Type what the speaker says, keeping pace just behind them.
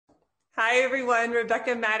Hi everyone,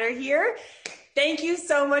 Rebecca Matter here. Thank you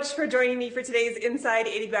so much for joining me for today's Inside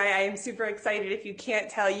AWAI. I am super excited. If you can't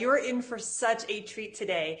tell, you're in for such a treat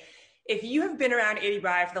today. If you have been around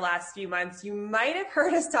AWAI for the last few months, you might have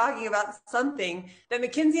heard us talking about something that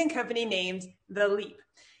McKinsey & Company named the leap.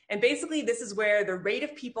 And basically, this is where the rate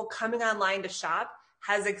of people coming online to shop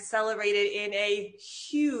has accelerated in a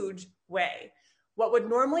huge way. What would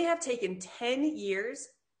normally have taken 10 years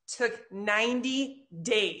took 90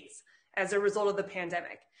 days as a result of the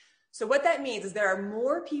pandemic. So what that means is there are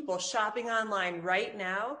more people shopping online right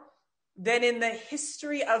now than in the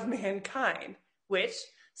history of mankind, which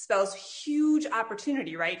spells huge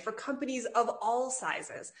opportunity, right, for companies of all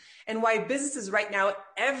sizes, and why businesses right now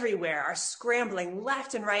everywhere are scrambling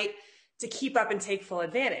left and right to keep up and take full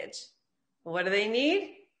advantage. What do they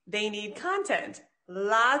need? They need content.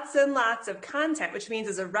 Lots and lots of content, which means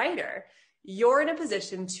as a writer, you're in a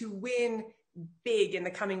position to win big in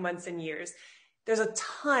the coming months and years. There's a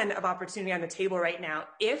ton of opportunity on the table right now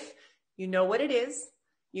if you know what it is,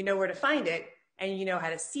 you know where to find it, and you know how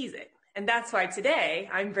to seize it. And that's why today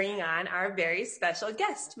I'm bringing on our very special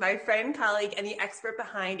guest, my friend, colleague, and the expert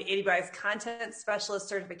behind AWAI's Content Specialist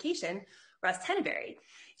Certification, Russ Henneberry.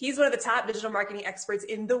 He's one of the top digital marketing experts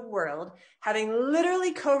in the world, having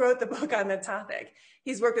literally co-wrote the book on the topic.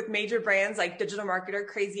 He's worked with major brands like Digital Marketer,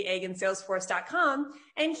 Crazy Egg, and Salesforce.com,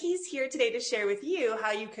 and he's here today to share with you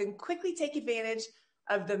how you can quickly take advantage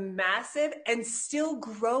of the massive and still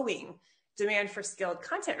growing demand for skilled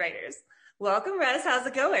content writers. Welcome, Russ. How's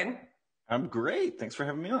it going? I'm great. Thanks for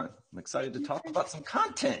having me on. I'm excited to talk about some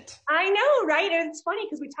content. I know, right? And it's funny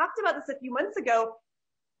because we talked about this a few months ago,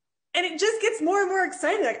 and it just gets more and more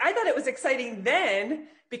exciting. Like, I thought it was exciting then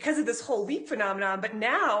because of this whole leap phenomenon, but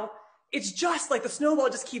now it's just like the snowball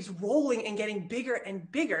just keeps rolling and getting bigger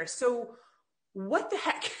and bigger. So what the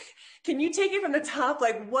heck? Can you take it from the top?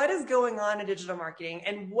 Like, what is going on in digital marketing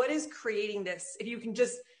and what is creating this? If you can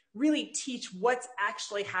just really teach what's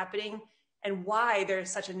actually happening and why there's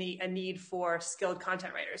such a need for skilled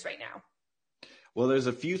content writers right now. Well, there's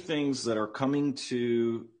a few things that are coming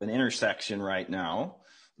to an intersection right now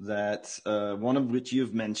that one of which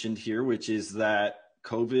you've mentioned here, which is that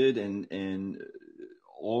COVID and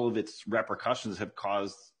all of its repercussions have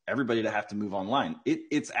caused everybody to have to move online.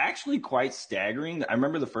 It's actually quite staggering. I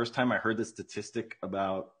remember the first time I heard the statistic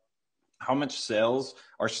about how much sales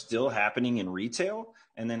are still happening in retail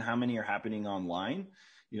and then how many are happening online.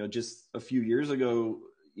 Just a few years ago,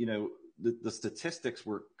 the statistics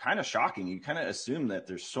were kind of shocking. You kind of assume that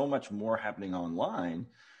there's so much more happening online,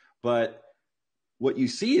 but what you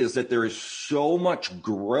see is that there is so much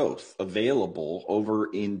growth available over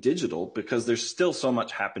in digital because there's still so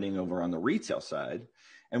much happening over on the retail side.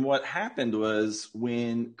 And what happened was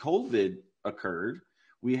when COVID occurred,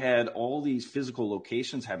 we had all these physical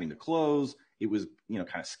locations having to close. It was, kind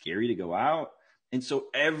of scary to go out. And so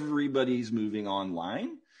everybody's moving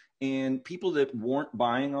online, and people that weren't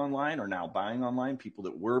buying online are now buying online. People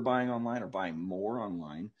that were buying online are buying more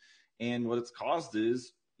online. And what it's caused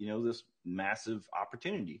is, this massive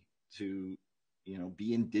opportunity to,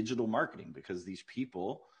 be in digital marketing because these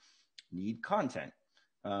people need content.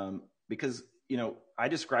 Because, I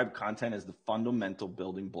describe content as the fundamental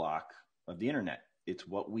building block of the internet. It's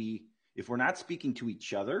if we're not speaking to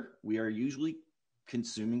each other, we are usually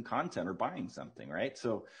consuming content or buying something, right?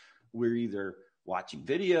 So we're either watching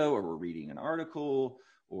video or we're reading an article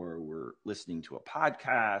or we're listening to a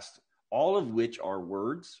podcast, all of which are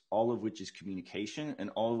words, all of which is communication, and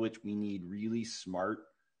all of which we need really smart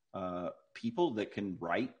people that can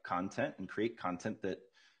write content and create content that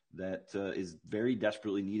is very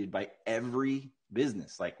desperately needed by every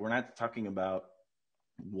business. Like, we're not talking about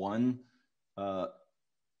one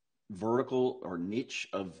vertical or niche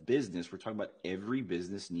of business. We're talking about every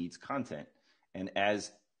business needs content. And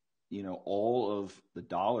as all of the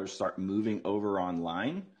dollars start moving over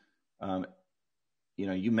online,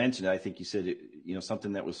 you mentioned it, I think you said it,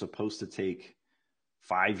 something that was supposed to take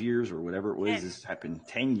 5 years or whatever it was, this happened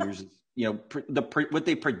 10 years. What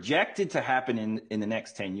they projected to happen in the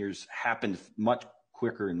next 10 years happened much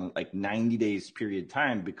quicker in like 90 days period of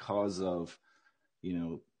time because of,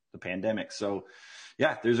 the pandemic. So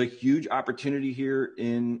yeah, there's a huge opportunity here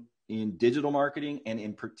in digital marketing and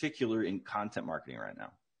in particular in content marketing right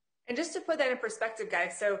now. And just to put that in perspective,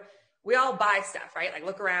 guys, so we all buy stuff, right? Like,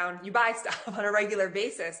 look around, you buy stuff on a regular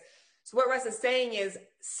basis. So what Russ is saying is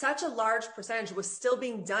such a large percentage was still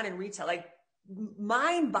being done in retail, like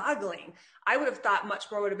mind-boggling. I would have thought much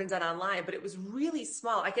more would have been done online, but it was really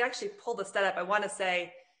small. I can actually pull the stat up. I want to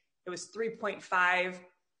say it was 3.5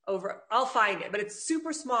 over, I'll find it, but it's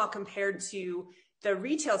super small compared to the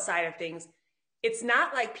retail side of things. it's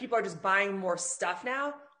not like people are just buying more stuff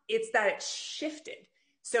now. It's that it's shifted.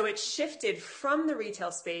 So it shifted from the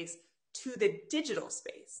retail space to the digital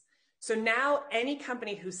space. So now any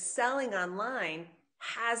company who's selling online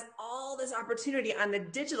has all this opportunity on the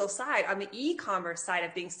digital side, on the e-commerce side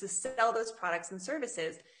of things, to sell those products and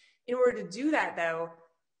services. In order to do that, though,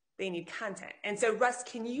 they need content. And so, Russ,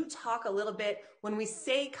 can you talk a little bit, when we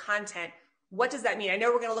say content, what does that mean? I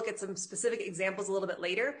know we're going to look at some specific examples a little bit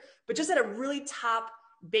later, but just at a really top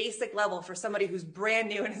basic level for somebody who's brand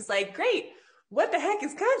new and is like, great, what the heck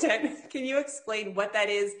is content? Can you explain what that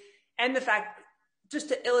is, and the fact, just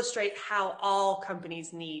to illustrate how all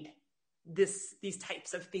companies need these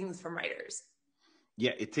types of things from writers?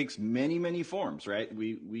 Yeah, it takes many, many forms, right?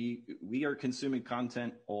 We are consuming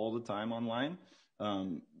content all the time online.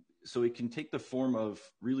 So it can take the form of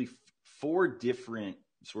really four different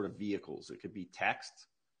sort of vehicles. It could be text,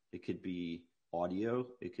 it could be audio,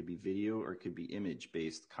 it could be video, or it could be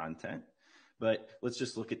image-based content. But let's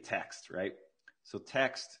just look at text, right? So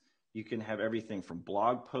text, you can have everything from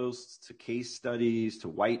blog posts to case studies to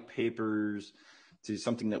white papers to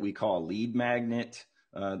something that we call a lead magnet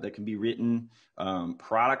that can be written,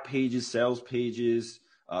 product pages, sales pages,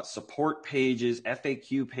 support pages,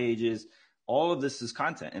 FAQ pages. All of this is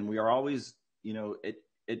content, and we are always,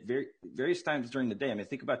 at various times during the day. I mean,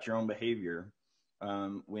 think about your own behavior.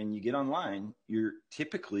 When you get online, you're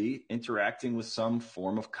typically interacting with some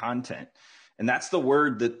form of content. And that's the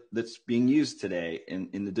word that's being used today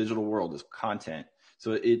in the digital world, is content.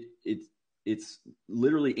 So it's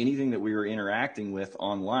literally anything that we are interacting with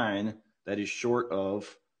online that is short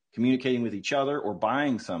of communicating with each other or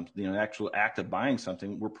buying something, the actual act of buying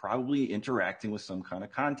something. We're probably interacting with some kind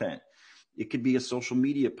of content. It could be a social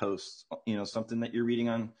media post, something that you're reading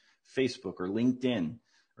on Facebook or LinkedIn,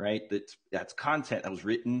 right? That's content that was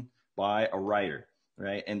written by a writer,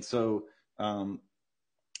 right? And so,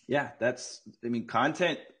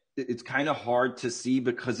 content, it's kind of hard to see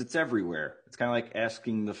because it's everywhere. It's kind of like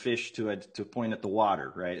asking the fish to point at the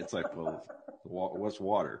water, right? It's like, well, what's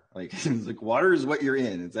water? Like, it's like water is what you're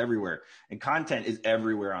in. It's everywhere. And content is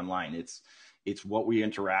everywhere online. It's what we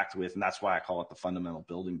interact with. And that's why I call it the fundamental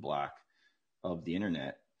building block of the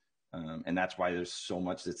internet. And that's why there's so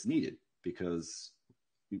much that's needed, because,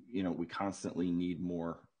 we constantly need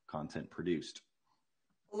more content produced.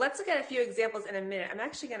 Let's look at a few examples in a minute. I'm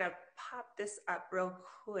actually going to pop this up real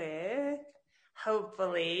quick,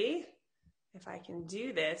 hopefully, if I can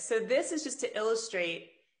do this. So this is just to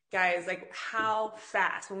illustrate, guys, like how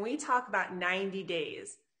fast, when we talk about 90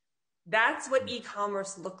 days, that's what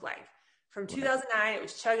e-commerce looked like. From 2009, it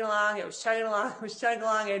was chugging along, it was chugging along, it was chugging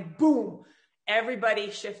along, and boom, everybody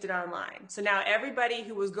shifted online. So now everybody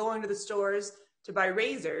who was going to the stores to buy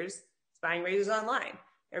razors is buying razors online.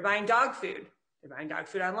 They're buying dog food. They're buying dog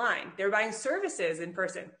food online. They're buying services in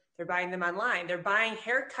person. They're buying them online. They're buying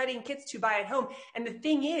hair cutting kits to buy at home. And the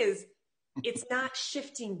thing is, it's not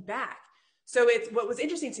shifting back. So what was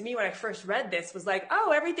interesting to me when I first read this was like,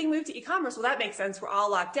 oh, everything moved to e-commerce. Well, that makes sense. We're all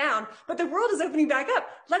locked down, but the world is opening back up.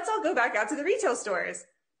 Let's all go back out to the retail stores.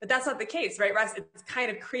 But that's not the case, right, Russ? It's kind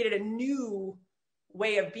of created a new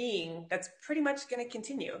way of being that's pretty much going to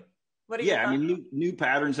continue. New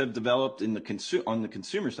patterns have developed on the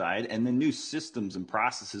consumer side, and then new systems and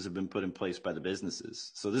processes have been put in place by the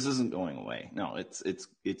businesses. So this isn't going away. No, it's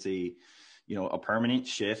a permanent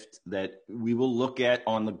shift that we will look at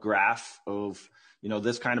on the graph of,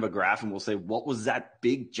 this kind of a graph, and we'll say, what was that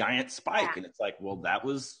big giant spike? Yeah. And it's like, well, that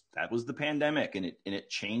was the pandemic, and it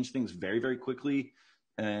changed things very, very quickly.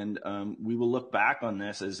 And we will look back on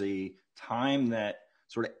this as a time that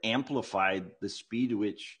sort of amplified the speed at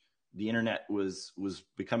which the internet was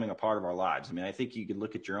becoming a part of our lives. I mean, I think you can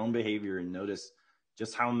look at your own behavior and notice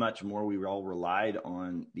just how much more we all relied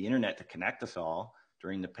on the internet to connect us all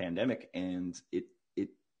during the pandemic. And it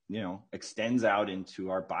extends out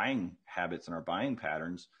into our buying habits and our buying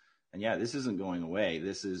patterns. And yeah, this isn't going away.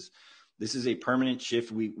 This is a permanent shift.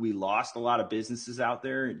 We lost a lot of businesses out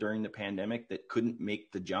there during the pandemic that couldn't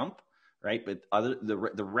make the jump, right? But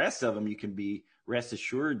the rest of them, you can be rest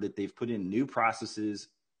assured that they've put in new processes,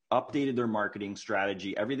 updated their marketing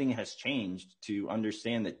strategy. Everything has changed to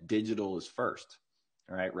understand that digital is first,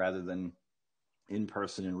 all right, rather than in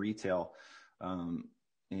person and retail.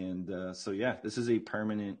 This is a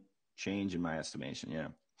permanent change in my estimation. Yeah.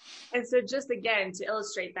 And so just again, to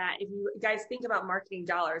illustrate that, if you guys think about marketing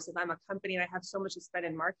dollars, if I'm a company and I have so much to spend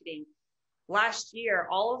in marketing, last year,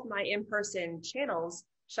 all of my in-person channels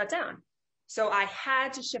shut down. So I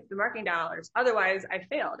had to shift the marketing dollars. Otherwise, I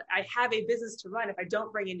failed. I have a business to run. If I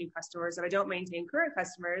don't bring in new customers, if I don't maintain current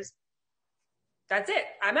customers, that's it,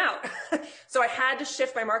 I'm out. So I had to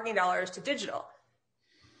shift my marketing dollars to digital.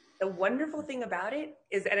 The wonderful thing about it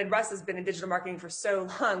is, and Russ has been in digital marketing for so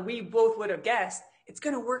long, we both would have guessed it's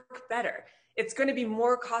going to work better. It's going to be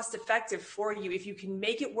more cost effective for you. If you can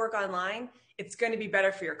make it work online, it's going to be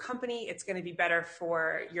better for your company. It's going to be better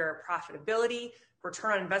for your profitability,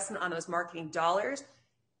 return on investment on those marketing dollars.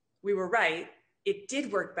 We were right. It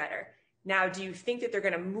did work better. Now, do you think that they're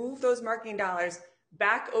going to move those marketing dollars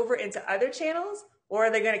back over into other channels? Or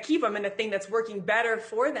are they going to keep them in the thing that's working better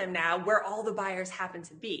for them now, where all the buyers happen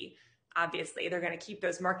to be? Obviously, they're going to keep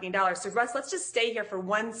those marketing dollars. So Russ, let's just stay here for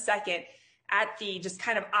 1 second at the just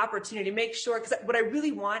kind of opportunity to make sure, because what I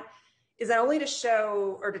really want is not only to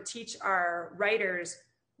show or to teach our writers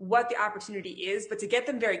what the opportunity is, but to get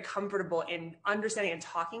them very comfortable in understanding and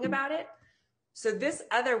talking about it. So this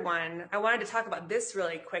other one, I wanted to talk about this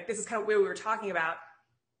really quick. This is kind of where we were talking about.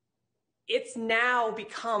 It's now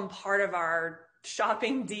become part of our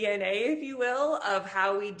shopping DNA, if you will, of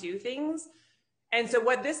how we do things. And so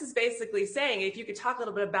what this is basically saying, if you could talk a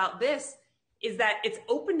little bit about this, is that it's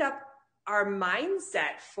opened up our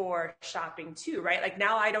mindset for shopping too, right? Like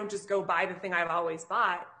now I don't just go buy the thing I've always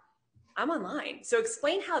bought. I'm online. So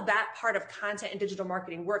explain how that part of content and digital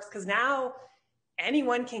marketing works, because now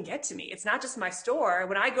anyone can get to me. It's not just my store.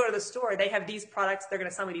 When I go to the store, they have these products, they're going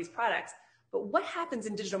to sell me these products. But what happens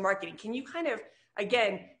in digital marketing? Can you kind of,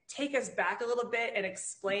 again, take us back a little bit and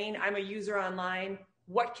explain, I'm a user online,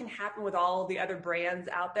 what can happen with all the other brands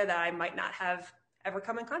out there that I might not have ever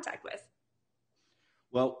come in contact with?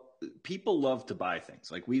 Well, people love to buy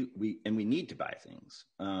things. Like we need to buy things.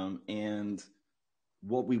 And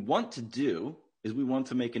what we want to do is we want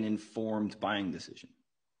to make an informed buying decision,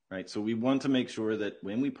 right? So we want to make sure that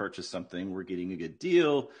when we purchase something, we're getting a good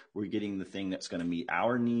deal, we're getting the thing that's going to meet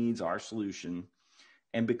our needs, our solution.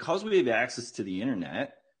 And because we have access to the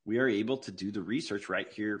internet, we are able to do the research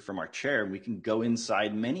right here from our chair. We can go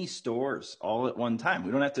inside many stores all at one time.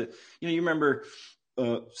 We don't have to, you remember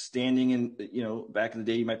standing in, back in the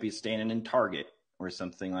day, you might be standing in Target or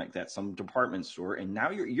something like that, some department store. And now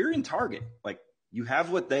you're in Target. Like you have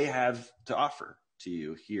what they have to offer to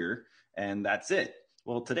you here, and that's it.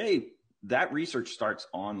 Well, today that research starts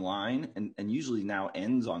online and usually now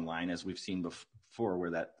ends online, as we've seen before, where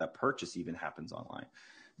that purchase even happens online.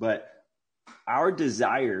 But our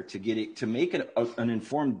desire to make an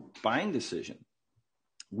informed buying decision,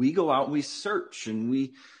 we go out and we search and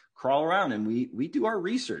we crawl around and we do our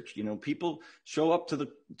research. People show up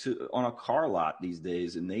on a car lot these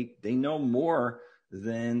days, and they know more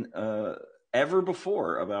than ever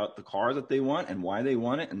before about the car that they want and why they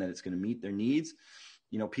want it, and that it's going to meet their needs.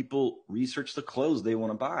 People research the clothes they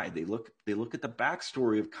want to buy. They look at the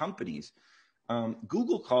backstory of companies.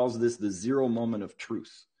 Google calls this the zero moment of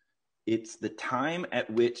truth. It's the time at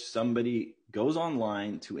which somebody goes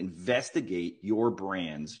online to investigate your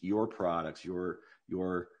brands, your products, your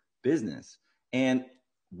business. And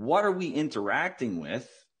what are we interacting with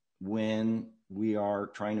when we are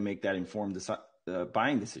trying to make that informed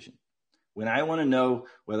buying decision? When I want to know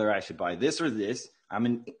whether I should buy this or this,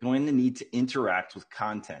 I'm going to need to interact with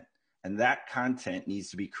content. And that content needs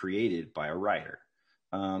to be created by a writer.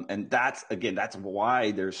 And that's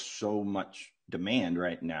why there's so much demand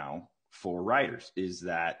right now for writers, is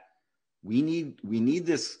that we need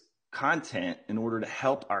this content in order to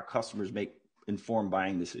help our customers make informed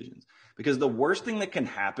buying decisions. Because the worst thing that can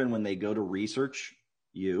happen when they go to research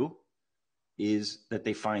you is that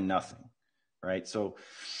they find nothing, right? So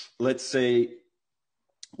let's say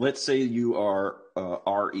you are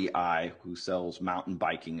REI, who sells mountain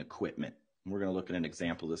biking equipment. We're going to look at an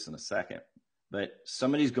example of this in a second. But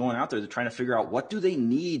somebody's going out there, they're trying to figure out, what do they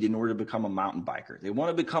need in order to become a mountain biker? They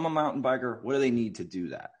want to become a mountain biker. What do they need to do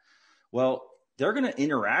that? Well, they're going to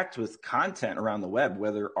interact with content around the web,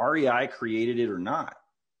 whether REI created it or not,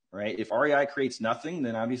 right? If REI creates nothing,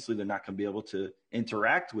 then obviously they're not going to be able to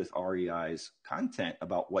interact with REI's content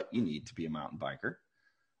about what you need to be a mountain biker.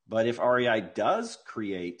 But if REI does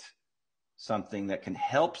create something that can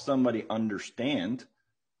help somebody understand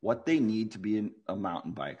what they need to be a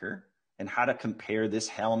mountain biker, and how to compare this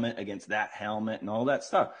helmet against that helmet and all that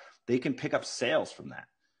stuff, they can pick up sales from that,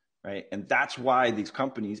 right? And that's why these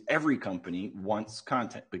companies, every company wants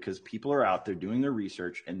content, because people are out there doing their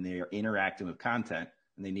research and they are interacting with content,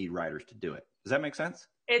 and they need writers to do it. Does that make sense?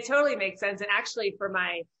 It totally makes sense. And actually, for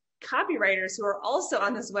my copywriters who are also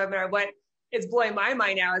on this webinar, what is blowing my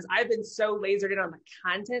mind now is I've been so lasered in on the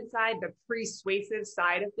content side, the persuasive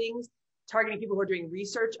side of things, targeting people who are doing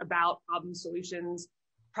research about problem solutions,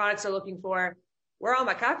 products they're looking for. where are all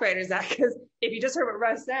my copywriters at? Because if you just heard what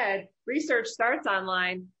Russ said, research starts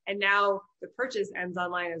online and now the purchase ends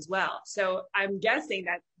online as well. So I'm guessing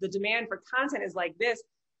that the demand for content is like this,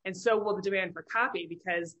 and so will the demand for copy,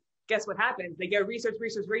 because guess what happens? They go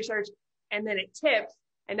research, and then it tips.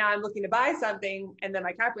 And now I'm looking to buy something, and then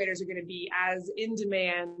my copywriters are going to be as in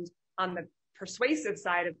demand on the persuasive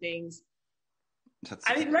side of things.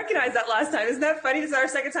 I didn't recognize that last time. Isn't that funny? This is our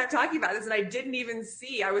second time talking about this, and I didn't even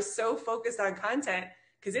see. I was so focused on content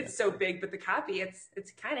because it's so big, but the copy, it's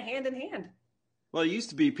kind of hand in hand. Well, it used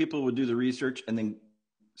to be people would do the research and then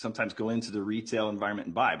sometimes go into the retail environment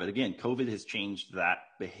and buy. But again, COVID has changed that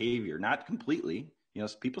behavior, not completely.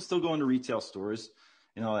 People still go into retail stores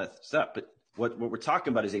and all that stuff. But what we're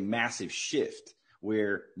talking about is a massive shift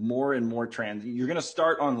where more and more you're going to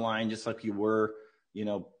start online just like you were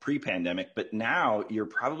pre-pandemic, but now you're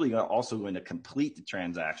probably also going to complete the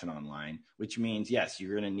transaction online, which means, yes,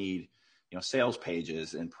 you're going to need, sales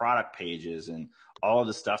pages and product pages and all of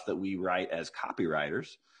the stuff that we write as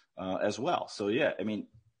copywriters as well. So yeah, I mean,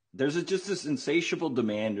 there's just this insatiable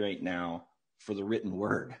demand right now for the written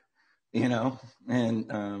word, and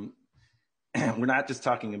we're not just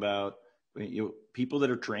talking about, people that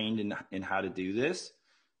are trained in how to do this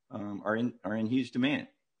are in huge demand.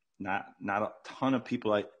 Not a ton of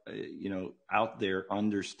people out there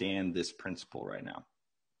understand this principle right now.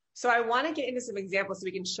 So I want to get into some examples so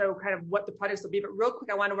we can show kind of what the products will be. But real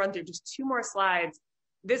quick, I want to run through just 2 more slides.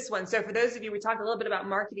 This one. So for those of you, we talked a little bit about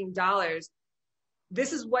marketing dollars.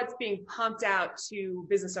 This is what's being pumped out to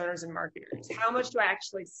business owners and marketers. How much do I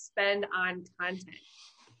actually spend on content?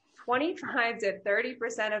 25 to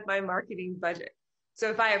 30% of my marketing budget. So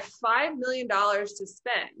if I have $5 million to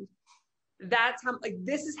spend, that's how,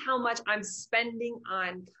 this is how much I'm spending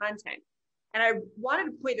on content. And I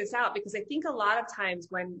wanted to point this out because I think a lot of times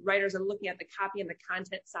when writers are looking at the copy and the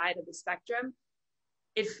content side of the spectrum,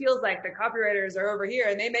 it feels like the copywriters are over here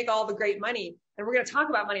and they make all the great money. And we're going to talk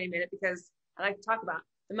about money in a minute because I like to talk about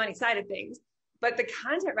the money side of things. But the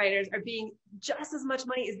content writers are being just as much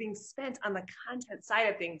money is being spent on the content side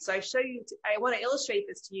of things. So I want to illustrate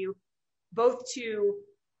this to you, both to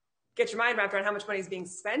get your mind wrapped around how much money is being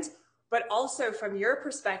spent, but also from your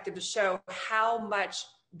perspective to show how much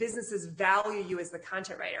businesses value you as the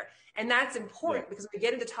content writer. And that's important because when we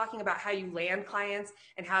get into talking about how you land clients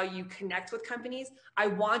and how you connect with companies, I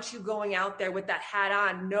want you going out there with that hat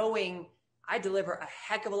on, knowing I deliver a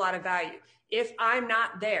heck of a lot of value. If I'm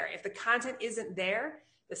not there, if the content isn't there,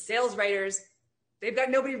 the sales writers, they've got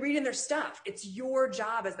nobody reading their stuff. It's your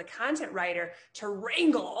job as the content writer to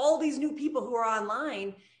wrangle all these new people who are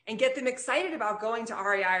online and get them excited about going to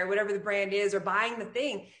REI or whatever the brand is or buying the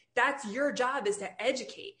thing. That's your job, is to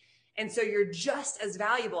educate. And so you're just as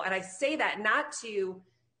valuable. And I say that not to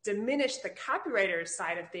diminish the copywriter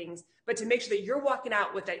side of things, but to make sure that you're walking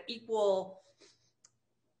out with that equal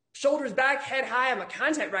shoulders back, head high. I'm a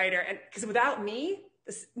content writer. And because without me,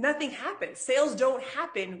 nothing happens. Sales don't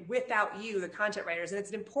happen without you, the content writers. And it's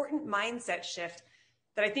an important mindset shift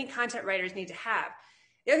that I think content writers need to have.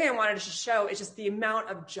 The other thing I wanted to show is just the amount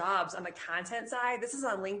of jobs on the content side. This is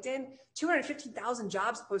on LinkedIn, 215,000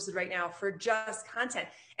 jobs posted right now for just content.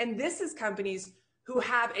 And this is companies who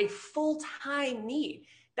have a full-time need.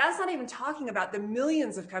 That's not even talking about the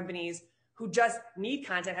millions of companies who just need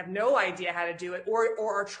content, have no idea how to do it, or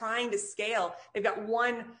are trying to scale. They've got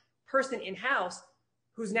one person in-house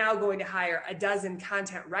who's now going to hire a dozen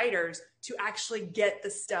content writers to actually get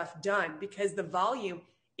the stuff done, because the volume,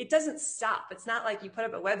 it doesn't stop. It's not like you put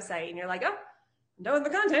up a website and you're like, oh, I'm done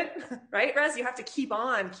with the content, right, Russ? You have to keep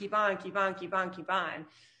on.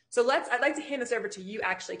 So I'd like to hand this over to you,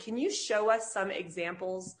 actually. Can you show us some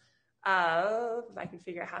examples of, if I can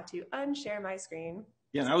figure out how to unshare my screen.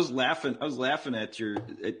 Yeah, and I was laughing at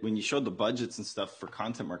when you showed the budgets and stuff for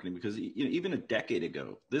content marketing, because even a decade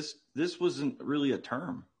ago, this wasn't really a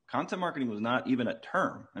term. Content marketing was not even a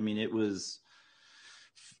term. I mean, it was,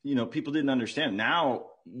 people didn't understand. Now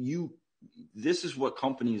this is what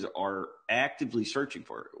companies are actively searching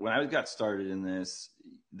for. When I got started in this,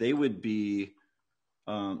 they would be,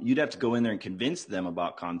 you'd have to go in there and convince them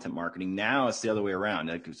about content marketing. Now it's the other way around,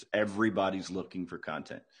 because everybody's looking for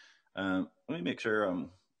content. Let me make sure I'm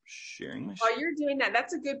sharing my While you're doing that,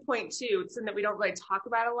 that's a good point too. It's something that we don't really talk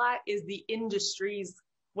about a lot, is the industries,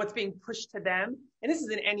 what's being pushed to them. And this is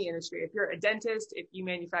in any industry. If you're a dentist, if you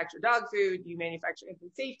manufacture dog food, you manufacture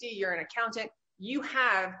infant safety, you're an accountant, you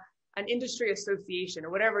have an industry association or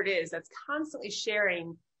whatever it is that's constantly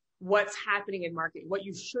sharing what's happening in marketing, what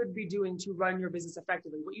you should be doing to run your business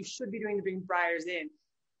effectively, what you should be doing to bring buyers in.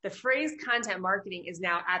 The phrase content marketing is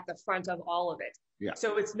now at the front of all of it. Yeah.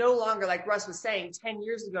 So it's no longer like Russ was saying 10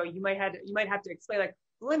 years ago, you might have to explain like,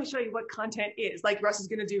 well, let me show you what content is, like Russ is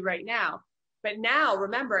going to do right now. But now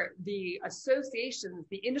remember, the associations,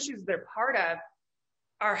 the industries they're part of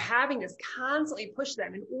are having us constantly push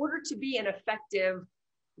them in order to be an effective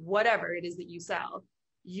whatever it is that you sell.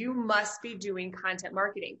 You must be doing content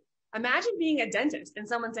marketing. Imagine being a dentist and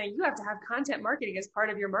someone saying you have to have content marketing as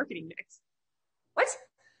part of your marketing mix. What?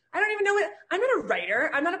 I don't even know what, I'm not a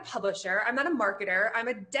writer. I'm not a publisher. I'm not a marketer. I'm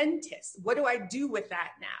a dentist. What do I do with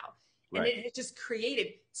that now? And Right. it just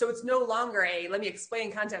created, so it's no longer a, let me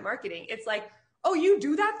explain content marketing. It's like, oh, you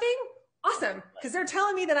do that thing? Awesome. Because they're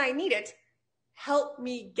telling me that I need it. Help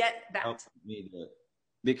me get that. Help me do it.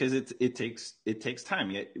 Because it takes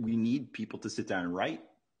time. We need people to sit down and write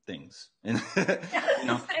things, and Yes, you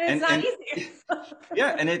know, and it's not easy.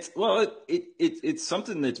 yeah, and it's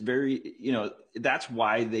something that's very, that's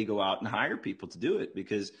why they go out and hire people to do it,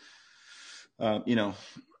 because you know,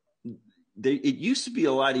 it used to be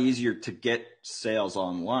a lot easier to get sales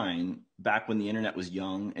online back when the internet was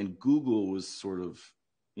young and Google was sort of,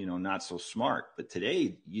 not so smart. But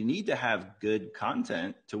today you need to have good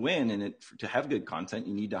content to win. And to have good content,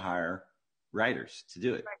 you need to hire writers to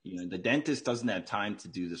do it. Right. The dentist doesn't have time to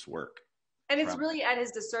do this work. And it's really at his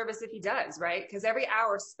disservice if he does, right? Because every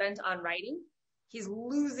hour spent on writing, he's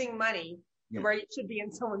losing money where it should be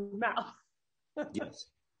in someone's mouth. Yes.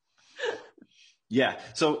 Yeah.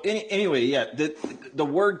 So anyway, yeah, the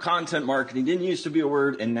word content marketing didn't used to be a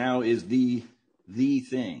word, and now is the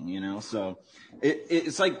thing, So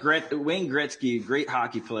it's like Wayne Gretzky, great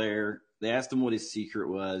hockey player. They asked him what his secret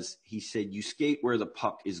was. He said, "You skate where the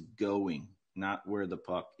puck is going, not where the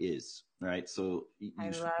puck is." Right. So I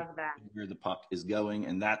love that. Where the puck is going,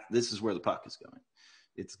 and this is where the puck is going.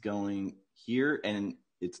 It's going here, and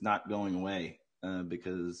it's not going away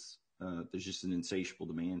because there's just an insatiable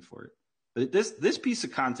demand for it. But this piece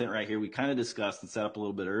of content right here, we kind of discussed and set up a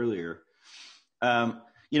little bit earlier.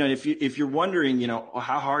 If you're wondering,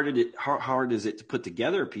 how hard is it to put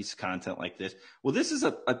together a piece of content like this? Well, this is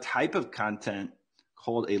a type of content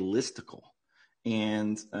called a listicle,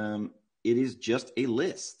 and it is just a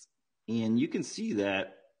list. And you can see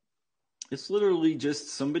that it's literally just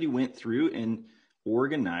somebody went through and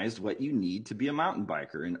organized what you need to be a mountain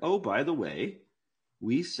biker. And oh, by the way,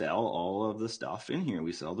 we sell all of the stuff in here.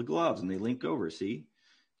 We sell the gloves, and they link over. See,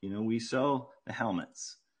 we sell the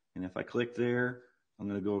helmets. And if I click there, I'm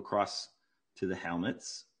going to go across to the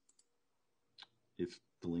helmets, if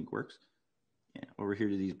the link works. Yeah, over here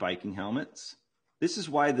to these biking helmets. This is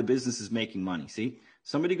why the business is making money. See,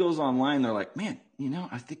 somebody goes online, they're like, man,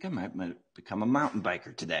 I think I might become a mountain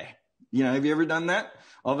biker today. Have you ever done that?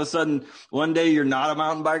 All of a sudden, one day you're not a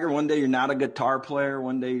mountain biker, one day you're not a guitar player,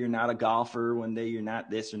 one day you're not a golfer, one day you're not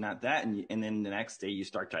this or not that. And then the next day you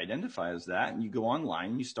start to identify as that, and you go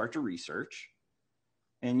online and you start to research.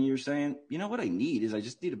 And you're saying, what I need is I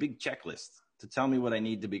just need a big checklist to tell me what I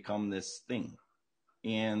need to become this thing.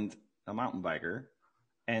 And a mountain biker.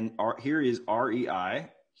 And here is REI,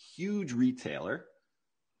 huge retailer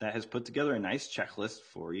that has put together a nice checklist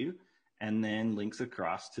for you and then links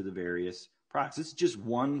across to the various products. It's just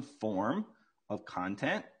one form of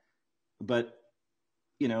content, but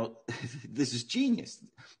this is genius.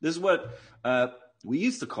 This is what we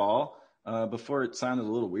used to call, before it sounded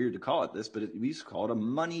a little weird to call it this, but we used to call it a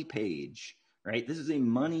money page, right? This is a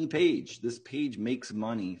money page. This page makes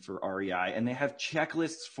money for REI, and they have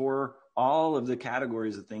checklists for all of the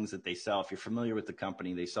categories of things that they sell. If you're familiar with the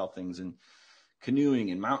company, they sell things in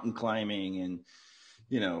canoeing and mountain climbing and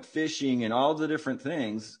fishing and all the different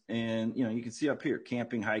things. And, you can see up here,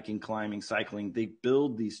 camping, hiking, climbing, cycling, they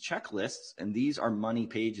build these checklists, and these are money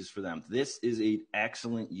pages for them. This is an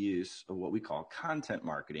excellent use of what we call content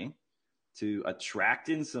marketing to attract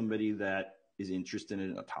in somebody that is interested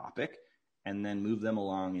in a topic and then move them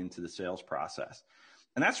along into the sales process.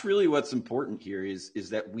 And that's really what's important here is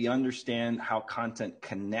that we understand how content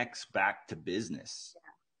connects back to business,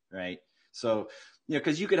 right? So,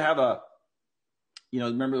 because you could have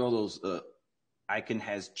remember all those Icon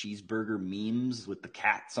has cheeseburger memes with the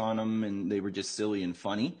cats on them, and they were just silly and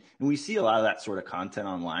funny. And we see a lot of that sort of content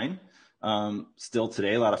online still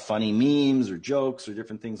today, a lot of funny memes or jokes or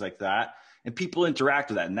different things like that. And people interact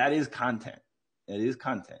with that, and that is content. It is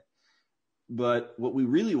content. But what we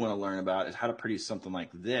really want to learn about is how to produce something like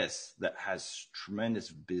this that has tremendous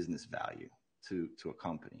business value to a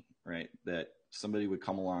company, right? That somebody would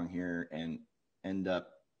come along here and end up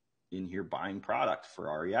in here buying product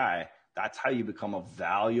for REI. That's how you become a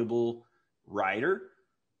valuable writer,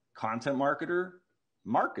 content marketer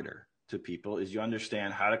to people, is you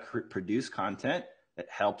understand how to produce content that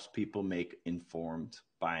helps people make informed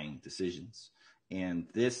buying decisions. And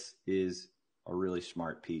this is a really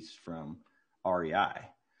smart piece from REI.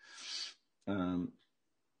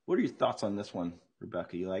 What are your thoughts on this one,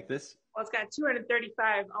 Rebecca? You like this? Well, it's got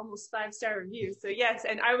 235 almost 5-star reviews. So yes,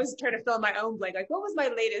 and I was trying to fill my own blank. Like, what was my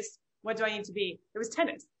latest? What do I need to be? It was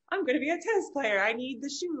tennis. I'm going to be a tennis player. I need the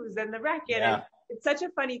shoes and the racket. Yeah. And it's such a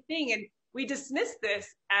funny thing. And we dismiss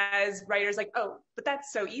this as writers like, oh, but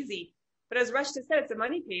that's so easy. But as Russ just said, it's a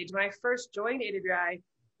money page. When I first joined AWI,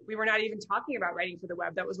 we were not even talking about writing for the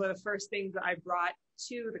web. That was one of the first things that I brought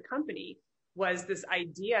to the company, was this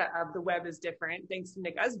idea of the web is different. Thanks to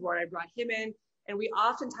Nick Usborne, I brought him in. And we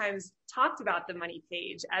oftentimes talked about the money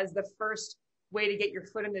page as the first way to get your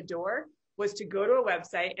foot in the door, was to go to a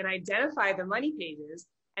website and identify the money pages,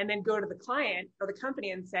 and then go to the client or the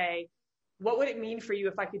company and say, what would it mean for you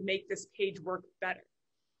if I could make this page work better?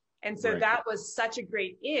 And so that was such a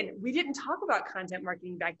great in. We didn't talk about content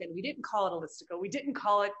marketing back then. We didn't call it a listicle. We didn't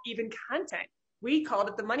call it even content. We called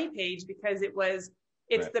it the money page because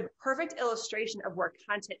it's the perfect illustration of where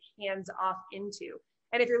content hands off into.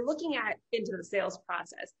 And if you're looking into the sales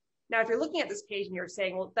process, now, if you're looking at this page and you're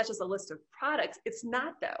saying, well, that's just a list of products, it's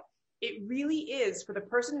not though. It really is for the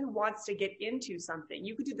person who wants to get into something.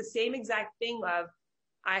 You could do the same exact thing of,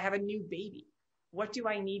 I have a new baby. What do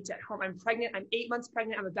I need at home? I'm pregnant. I'm 8 months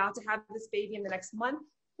pregnant. I'm about to have this baby in the next month.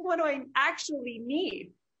 What do I actually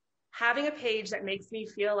need? Having a page that makes me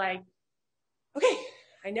feel like, okay,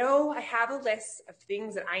 I know I have a list of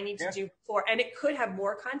things that I need to do before, and it could have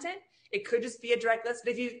more content. It could just be a direct list.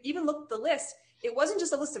 But if you even look at the list, it wasn't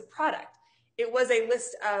just a list of product. It was a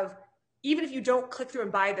list of, even if you don't click through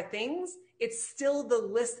and buy the things, it's still the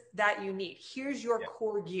list that you need. Here's your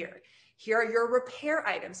core gear. Here are your repair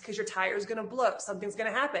items because your tire is going to blow. Something's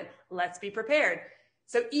going to happen. Let's be prepared.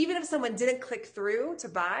 So even if someone didn't click through to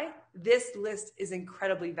buy, this list is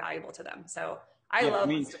incredibly valuable to them. So I love. I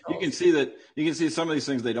mean, you can see some of these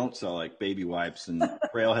things they don't sell, like baby wipes and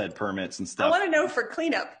railhead permits and stuff. I want to know for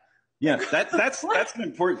cleanup. Yeah, that's an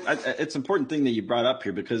important thing that you brought up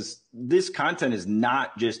here, because this content is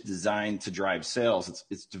not just designed to drive sales.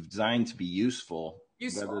 It's designed to be useful,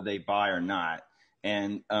 whether they buy or not.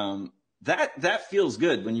 And that feels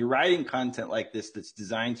good when you're writing content like this that's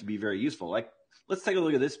designed to be very useful. Like, let's take a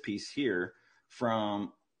look at this piece here I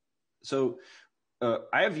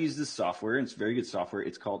have used this software, and it's very good software.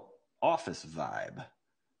 It's called Office Vibe.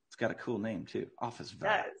 It's got a cool name too, Office Vibe.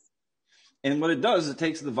 Yes. And what it does, it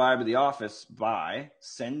takes the vibe of the office by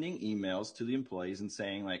sending emails to the employees and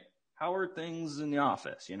saying, like, how are things in the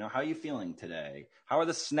office? You know, how are you feeling today? How are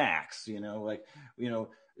the snacks? You know, like, you know,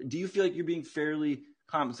 do you feel like you're being fairly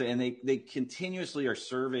compensated? And they continuously are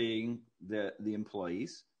surveying the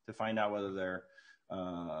employees to find out whether they're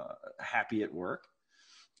happy at work.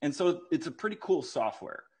 And so it's a pretty cool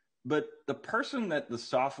software. But the person that the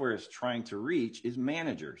software is trying to reach is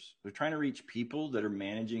managers. They're trying to reach people that are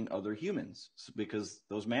managing other humans, because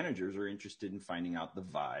those managers are interested in finding out the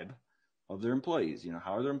vibe of their employees. You know,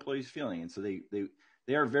 how are their employees feeling? And so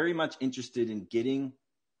they are very much interested in getting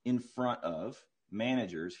in front of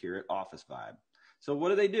managers here at Office Vibe. So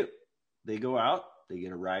what do? They go out, they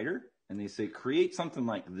get a writer, and they say, create something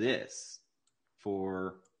like this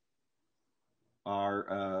for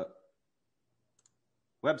our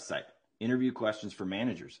website, interview questions for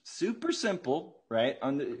managers. Super simple, right?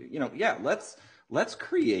 Let's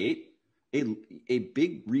create a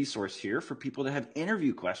big resource here for people to have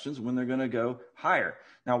interview questions when they're going to go hire.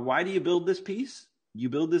 Now, why do you build this piece? You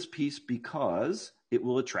build this piece because it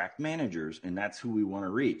will attract managers, and that's who we want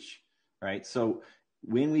to reach, right? So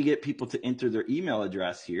when we get people to enter their email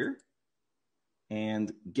address here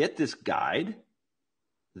and get this guide,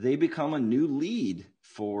 they become a new lead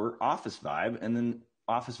for Office Vibe, and then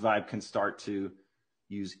Office Vibe can start to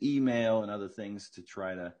use email and other things to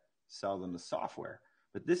try to sell them the software.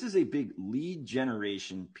 But this is a big lead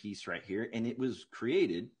generation piece right here, and it was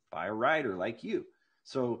created by a writer like you.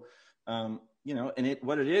 So,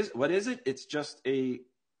 what is it? It's just a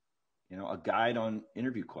guide on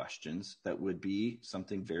interview questions that would be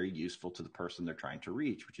something very useful to the person they're trying to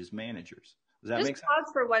reach, which is managers. Does that make sense? Just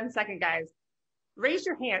pause for 1 second, guys. Raise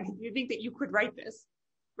your hand if you think that you could write this,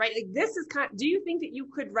 right? Like, this is do you think that you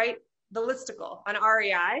could write the listicle on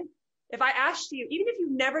REI? If I asked you, even if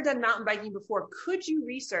you've never done mountain biking before, could you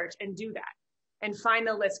research and do that and find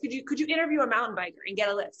the list? Could you interview a mountain biker and get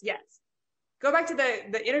a list? Yes. Go back to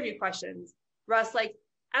the interview questions, Russ. Like,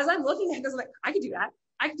 as I'm looking at this, I'm like, I could do that.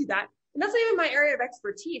 I could do that. And that's not even my area of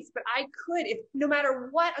expertise, but I could, if no matter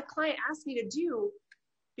what a client asks me to do,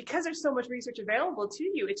 because there's so much research available to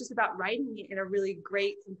you, it's just about writing it in a really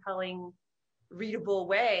great, compelling, readable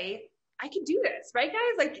way. I can do this, right,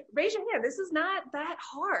 guys? Like, raise your hand. This is not that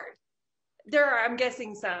hard. there are, I'm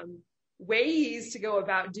guessing, some ways to go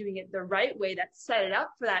about doing it the right way that set it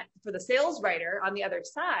up for the sales writer on the other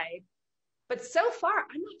side. But so far,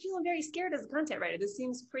 I'm not feeling very scared as a content writer. This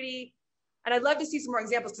seems pretty, and I'd love to see some more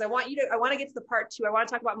examples because I want to get to the part two. I want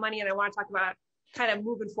to talk about money and I want to talk about kind of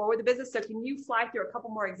moving forward the business. So can you fly through a couple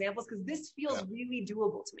more examples? Because this feels really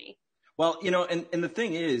doable to me. Well, and the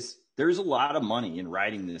thing is, there's a lot of money in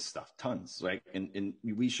writing this stuff, tons, right? And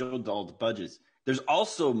we showed all the budgets. There's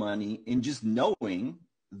also money in just knowing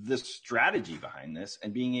the strategy behind this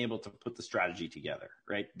and being able to put the strategy together,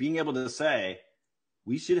 right? Being able to say,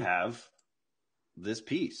 we should have this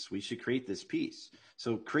piece. We should create this piece.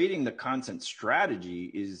 So creating the content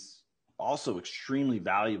strategy is also extremely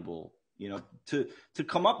valuable, to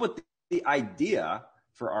come up with the idea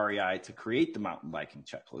for REI to create the mountain biking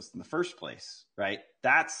checklist in the first place, right?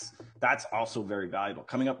 That's also very valuable.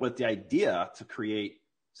 Coming up with the idea to create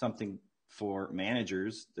something for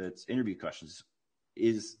managers that's interview questions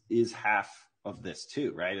is half of this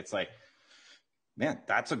too, right? It's like, man,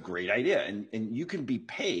 that's a great idea. And you can be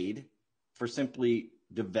paid for simply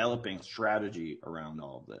developing strategy around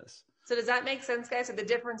all of this. So does that make sense, guys? So the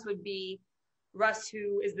difference would be Russ,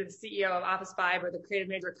 who is the CEO of Office 5 or the creative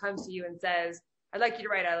manager, comes to you and says, I'd like you to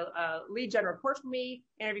write a lead gen report for me,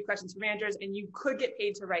 interview questions for managers, and you could get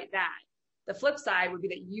paid to write that. The flip side would be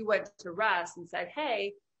that you went to Russ and said,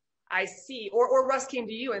 hey, I see, or Russ came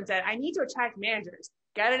to you and said, I need to attract managers.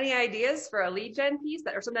 Got any ideas for a lead gen piece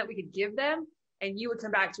or something that we could give them? And you would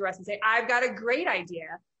come back to Russ and say, I've got a great idea.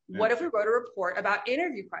 What if we wrote a report about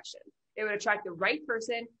interview questions? It would attract the right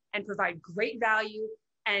person and provide great value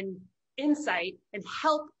and insight and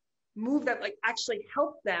help move them, like actually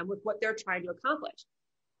help them with what they're trying to accomplish.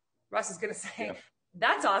 Russ is going to say,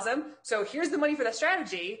 that's awesome. So here's the money for the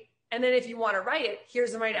strategy. And then if you want to write it,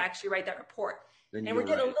 here's the money to actually write that report. And we're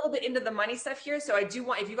getting a little bit into the money stuff here. So I do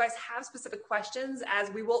want, if you guys have specific questions,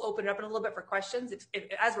 as we will open it up in a little bit for questions, if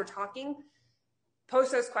as we're talking,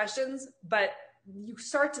 post those questions, but you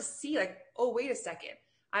start to see like, oh, wait a second.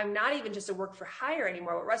 I'm not even just a work for hire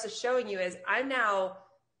anymore. What Russ is showing you is I'm now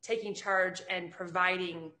taking charge and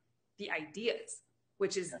providing the ideas,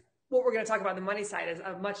 which is what we're going to talk about on the money side, is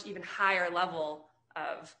a much even higher level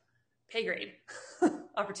of pay grade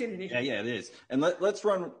opportunity. Yeah, it is. And let's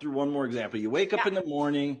run through one more example. You wake up in the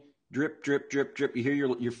morning, drip, drip, drip, drip. You hear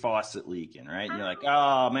your faucet leaking, right? And you're like,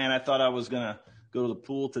 oh man, I thought I was going to go to the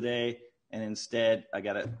pool today. And instead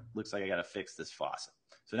looks like I got to fix this faucet.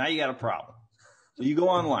 So now you got a problem. So you go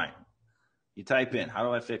online, you type in, how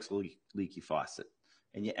do I fix a leaky faucet?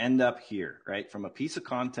 And you end up here, right? From a piece of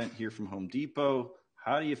content here from Home Depot,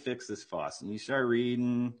 how do you fix this faucet? And you start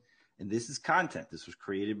reading, and this is content. This was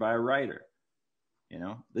created by a writer.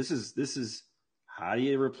 This is how do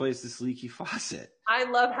you replace this leaky faucet? I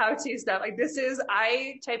love how-to stuff. Like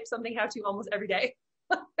I type something how-to almost every day.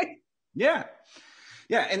 Yeah.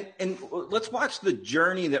 Yeah, and let's watch the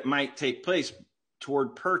journey that might take place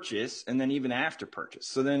toward purchase and then even after purchase.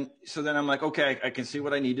 So then I'm like, okay, I can see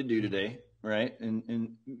what I need to do today, right?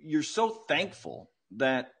 And you're so thankful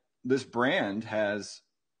that this brand has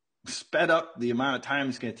sped up the amount of time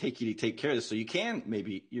it's going to take you to take care of this. So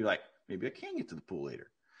you're like, maybe I can get to the pool later,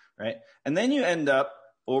 right? And then you end up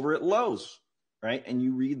over at Lowe's, right? And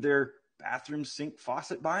you read their bathroom sink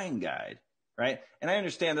faucet buying guide. Right. And I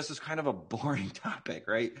understand this is kind of a boring topic,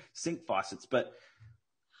 right? Sink faucets, but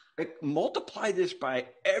multiply this by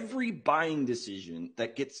every buying decision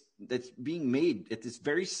that's being made at this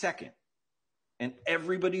very second. And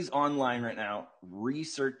everybody's online right now,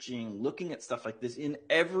 researching, looking at stuff like this in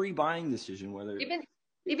every buying decision, whether even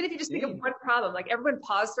if you just think of one problem, like everyone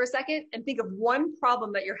pause for a second and think of one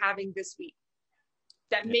problem that you're having this week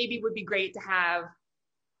that maybe would be great to have,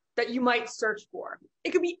 that you might search for.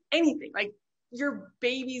 It could be anything, like your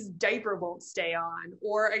baby's diaper won't stay on,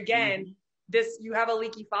 or again, you have a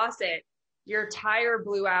leaky faucet, your tire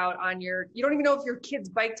blew out on you don't even know if your kid's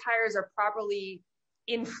bike tires are properly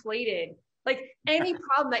inflated. Like any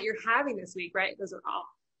problem that you're having this week, right? Those are all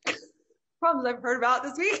problems I've heard about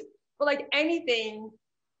this week, but like anything,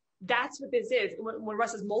 that's what this is. When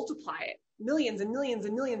Russ says multiply it, millions and millions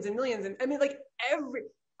and millions and millions. And I mean, like every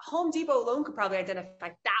Home Depot alone could probably identify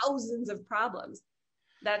thousands of problems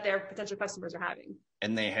that their potential customers are having.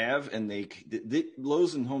 And they have, and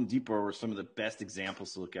Lowe's and Home Depot are some of the best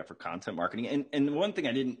examples to look at for content marketing. And one thing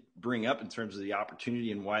I didn't bring up in terms of the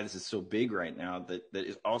opportunity and why this is so big right now that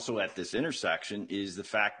is also at this intersection is the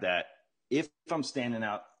fact that if I'm standing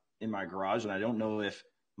out in my garage and I don't know if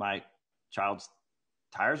my child's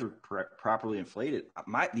tires are properly inflated,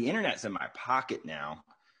 the internet's in my pocket now.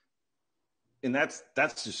 And that's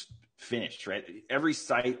just finished, right? Every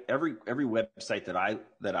site, every website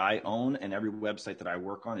that I own and every website that I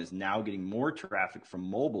work on is now getting more traffic from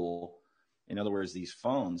mobile, in other words, these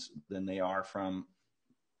phones, than they are from,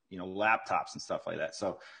 laptops and stuff like that.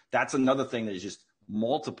 So that's another thing that is just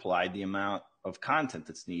multiplied the amount of content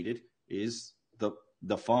that's needed is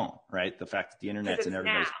the phone, right? The fact that the internet's in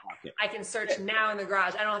everybody's pocket. I can search now in the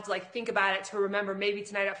garage. I don't have to think about it to remember maybe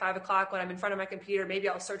tonight at 5 o'clock when I'm in front of my computer, maybe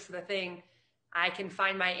I'll search for the thing. I can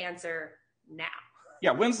find my answer now.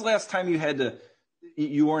 Yeah. When's the last time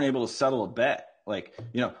you weren't able to settle a bet?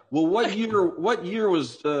 What year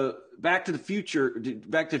was Back to the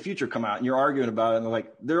Future come out, and you're arguing about it, and they're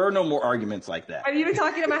like, there are no more arguments like that. I've even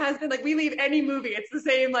talking to my husband, we leave any movie, it's the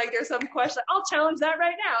same, there's some question, I'll challenge that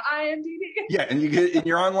right now, IMDb. Yeah, and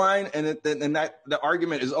you're online, and that the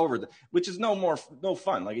argument is over, which is no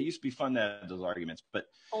fun. It used to be fun to have those arguments, but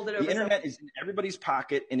the internet is in everybody's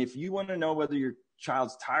pocket, and if you want to know whether your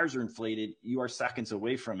child's tires are inflated, you are seconds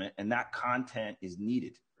away from it, and that content is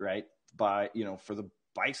needed, right? For the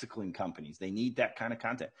bicycling companies, they need that kind of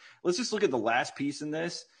content. Let's just look at the last piece in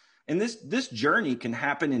this. And this journey can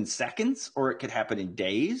happen in seconds, or it could happen in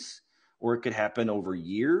days, or it could happen over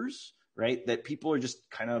years, right? That people are just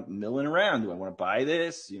kind of milling around. Do I want to buy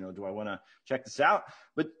this? Do I want to check this out?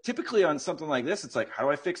 But typically on something like this, it's how do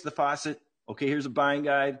I fix the faucet? Okay, here's a buying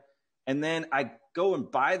guide. And then I go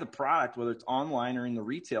and buy the product, whether it's online or in the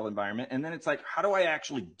retail environment. And then it's how do I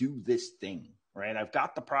actually do this thing, right? I've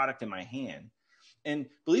got the product in my hand. And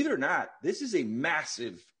believe it or not, this is a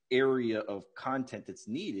massive area of content that's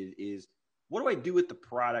needed is what do I do with the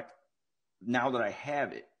product now that I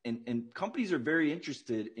have it? And companies are very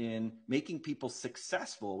interested in making people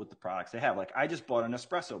successful with the products they have. I just bought an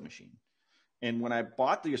espresso machine. And when I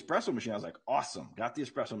bought the espresso machine, I was awesome, got the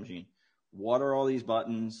espresso machine. What are all these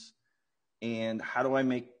buttons? And how do I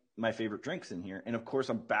make my favorite drinks in here? And of course,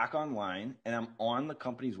 I'm back online and I'm on the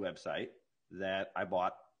company's website that I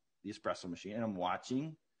bought the espresso machine, and I'm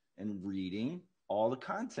watching and reading all the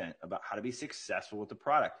content about how to be successful with the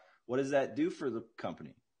product. What does that do for the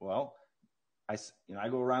company? Well, I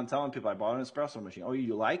go around telling people I bought an espresso machine. Oh,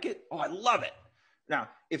 you like it? Oh, I love it. Now,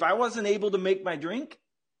 if I wasn't able to make my drink,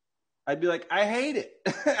 I'd be I hate it.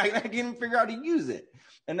 I can't even figure out how to use it.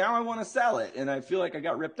 And now I want to sell it. And I feel like I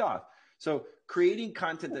got ripped off. So creating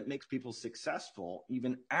content that makes people successful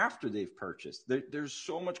even after they've purchased, there's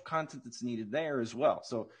so much content that's needed there as well.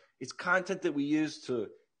 So it's content that we use to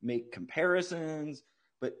make comparisons.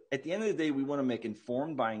 But at the end of the day, we want to make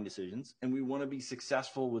informed buying decisions, and we want to be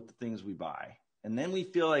successful with the things we buy. And then we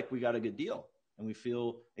feel like we got a good deal, and we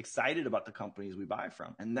feel excited about the companies we buy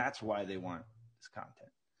from. And that's why they want this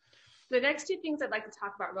content. The next two things I'd like to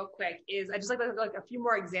talk about real quick is I just like a few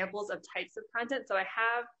more examples of types of content. So I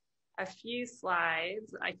have a few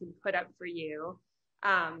slides I can put up for you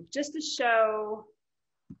just to show,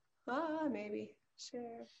 maybe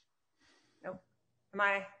share. Nope.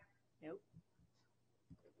 Nope.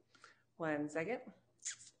 1 second.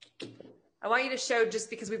 I want you to show, just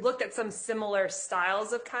because we've looked at some similar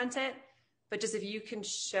styles of content, but just if you can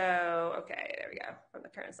show, okay, there we go, from the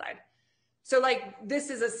current slide. So this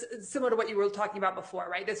is similar to what you were talking about before,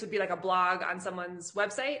 right? This would be a blog on someone's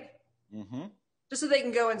website. Mm-hmm. Just so they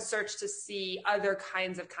can go and search to see other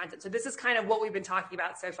kinds of content. So this is kind of what we've been talking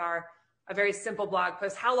about so far, a very simple blog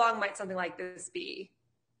post. How long might something like this be?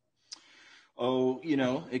 Oh,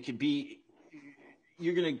 it could be,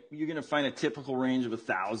 you're gonna find a typical range of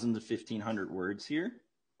 1,000 to 1,500 words here.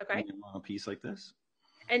 Okay. On a piece like this.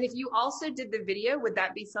 And if you also did the video, would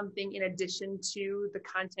that be something in addition to the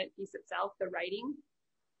content piece itself, the writing?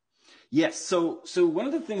 Yes. So one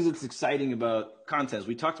of the things that's exciting about content is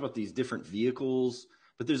we talked about these different vehicles,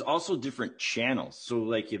 but there's also different channels.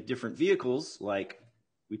 So you have different vehicles,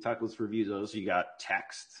 let's review those. You got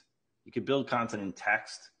text. You could build content in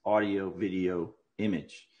text, audio, video,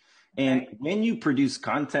 image. And when you produce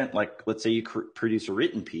content, let's say you produce a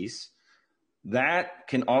written piece, that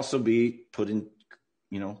can also be put in,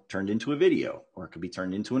 turned into a video, or it could be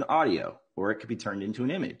turned into an audio, or it could be turned into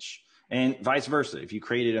an image, and vice versa. If you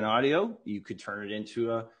created an audio, you could turn it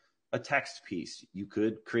into a text piece. You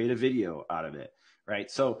could create a video out of it, right?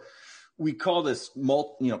 So we call this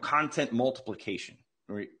content multiplication,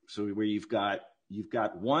 right? So where you've got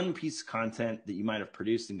one piece of content that you might have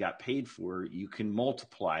produced and got paid for, you can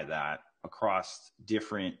multiply that across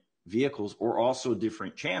different vehicles or also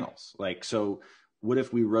different channels. So what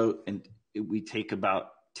if we wrote and we take about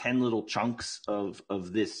 10 little chunks of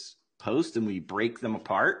this post and we break them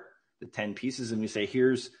apart, the 10 pieces, and we say,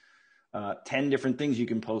 here's 10 different things you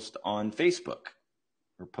can post on Facebook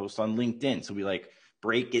or post on LinkedIn. So we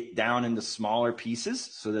break it down into smaller pieces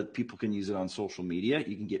so that people can use it on social media,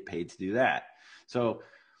 you can get paid to do that. So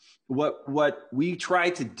what we try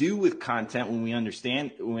to do with content when we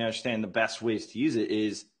understand the best ways to use it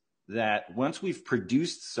is that once we've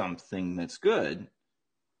produced something that's good,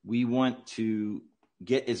 we want to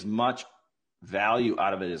get as much value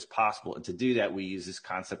out of it as possible. And to do that, we use this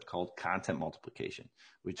concept called content multiplication,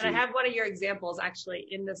 I have one of your examples actually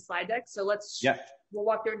in this slide deck. So we'll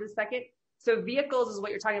walk through it in a second. So vehicles is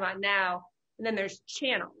what you're talking about now. And then there's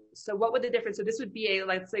channels. So what would the difference? So this would be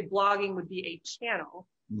let's say blogging would be a channel.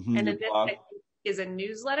 Mm-hmm, and then this is a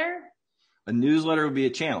newsletter. A newsletter would be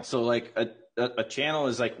a channel. So like a channel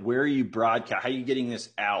is like where you broadcast, how are you getting this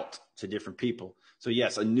out to different people? So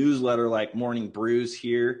yes, a newsletter like Morning Brews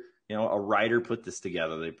here, a writer put this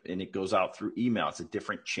together and it goes out through email. It's a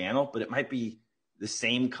different channel, but it might be the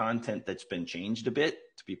same content that's been changed a bit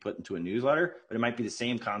to be put into a newsletter, but it might be the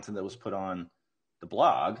same content that was put on the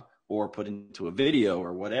blog or put into a video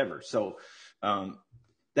or whatever. So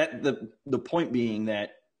that the point being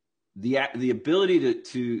that the ability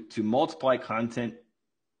to multiply content,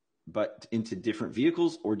 but into different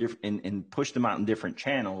vehicles or different and push them out in different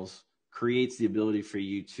channels creates the ability for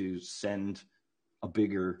you to send a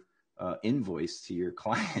bigger invoice to your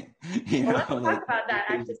client. Let's talk about that.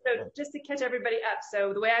 Actually, so just to catch everybody up.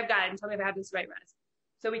 So the way I've got it, and tell me if I have this right, Russ.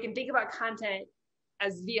 So we can think about content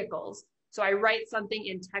as vehicles. So I write something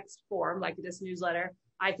in text form, like this newsletter.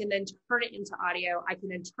 I can then turn it into audio. I can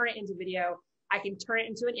then turn it into video. I can turn it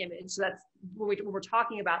into an image. So that's when we're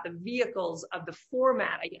talking about the vehicles of the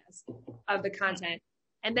format, I guess, of the content.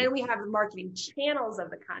 And then we have the marketing channels of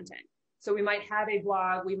the content. So we might have a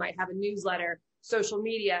blog, we might have a newsletter, social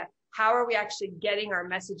media. How are we actually getting our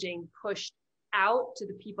messaging pushed out to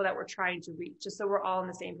the people that we're trying to reach? Just so we're all on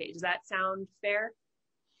the same page. Does that sound fair?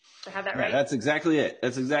 To have that right? That's exactly it.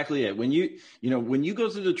 That's exactly it. When you go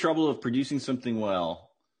through the trouble of producing something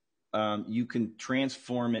well, you can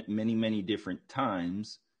transform it many, many different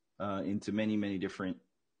times into many, many different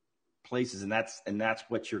places, and that's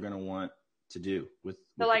what you're going to want to do with.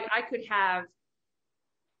 So, like, I could have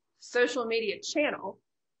social media channel,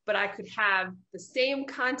 but I could have the same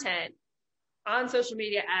content on social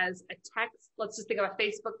media as a text. Let's just think of a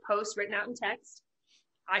Facebook post written out in text.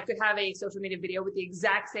 I could have a social media video with the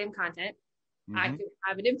exact same content. Mm-hmm. I could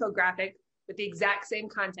have an infographic with the exact same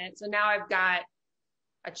content. So now I've got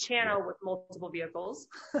a channel with multiple vehicles.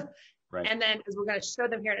 Right. And then, as we're going to show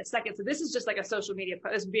them here in a second. So this is just like a social media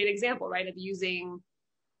post. This would be an example, right, of using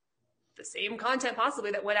the same content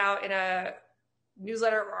possibly that went out in a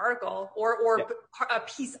newsletter or article or a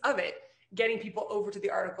piece of it, getting people over to the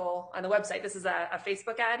article on the website. This is a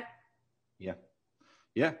Facebook ad.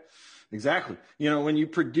 Yeah, exactly. When you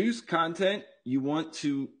produce content, you want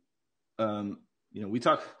to, we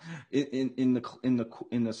talk in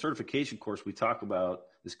the certification course, we talk about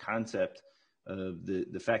this concept of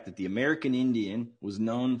the fact that the American Indian was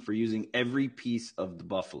known for using every piece of the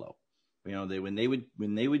buffalo. When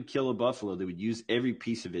they would kill a buffalo, they would use every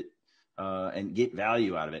piece of it and get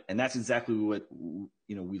value out of it. And that's exactly what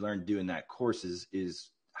we learned to do in that course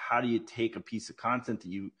is how do you take a piece of content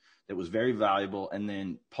that was very valuable and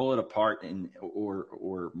then pull it apart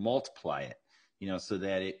or multiply it, so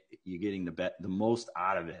that you're getting the most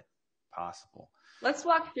out of it possible. Let's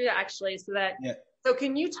walk through that actually. So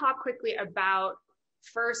can you talk quickly about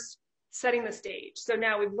first setting the stage? So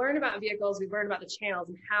now we've learned about vehicles, we've learned about the channels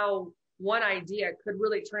and how one idea could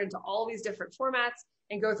really turn into all these different formats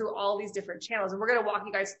and go through all these different channels. And we're going to walk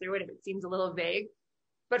you guys through it if it seems a little vague.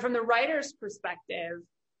 But from the writer's perspective,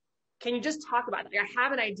 can you just talk about that? Like, I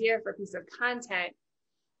have an idea for a piece of content.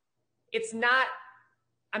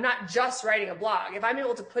 I'm not just writing a blog. If I'm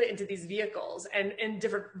able to put it into these vehicles and in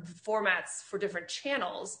different formats for different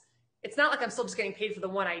channels, it's not like I'm still just getting paid for the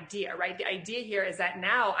one idea, right? The idea here is that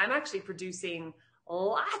now I'm actually producing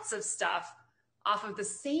lots of stuff off of the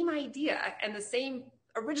same idea and the same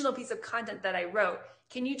original piece of content that I wrote.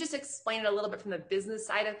 Can you just explain it a little bit from the business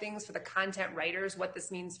side of things for the content writers, what this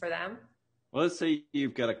means for them? Well, let's say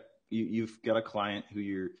you've got a client who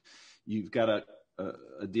you've got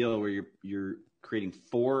a deal where you're creating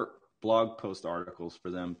 4 blog post articles for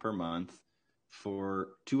them per month for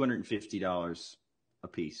 $250 a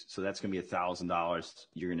piece. So that's going to be $1,000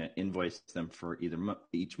 you're going to invoice them for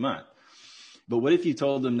each month. But what if you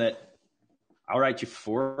told them that I'll write you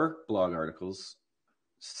 4 blog articles,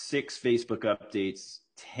 6 Facebook updates,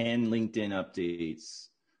 10 LinkedIn updates.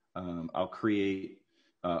 I'll create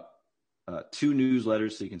 2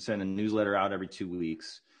 newsletters, so you can send a newsletter out every 2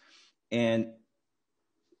 weeks. And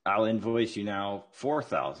I'll invoice you now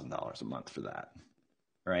 $4,000 a month for that.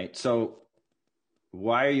 Right. So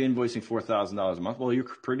why are you invoicing $4,000 a month? Well, you're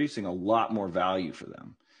producing a lot more value for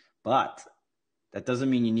them. But that doesn't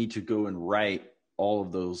mean you need to go and write all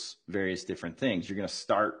of those various different things. You're going to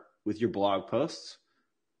start with your blog posts,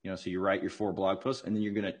 so you write your 4 blog posts, and then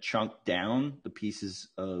you're going to chunk down the pieces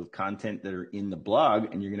of content that are in the blog,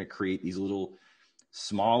 and you're going to create these little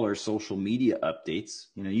smaller social media updates.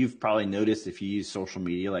 You've probably noticed if you use social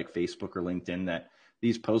media like Facebook or LinkedIn that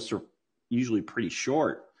these posts are usually pretty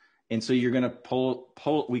short. And so you're going to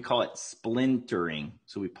pull, we call it splintering.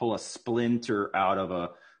 So we pull a splinter out of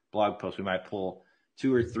a blog post. We might pull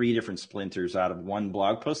 2 or 3 different splinters out of one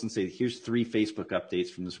blog post and say, here's 3 Facebook updates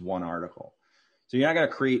from this one article. So you're not going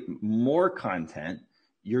to create more content.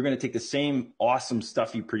 You're going to take the same awesome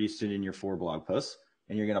stuff you produced in your 4 blog posts,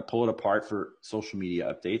 and you're going to pull it apart for social media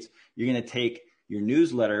updates. You're going to take your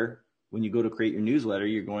newsletter. When you go to create your newsletter,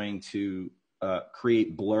 you're going to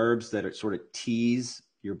create blurbs that are sort of tease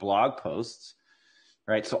your blog posts,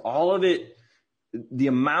 right? So all of it, the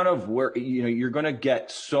amount of work, you're going to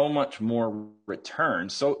get so much more return.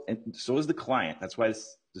 And so is the client. That's why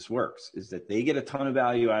this works, is that they get a ton of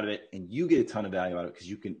value out of it, and you get a ton of value out of it because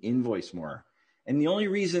you can invoice more. And the only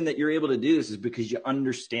reason that you're able to do this is because you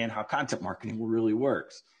understand how content marketing really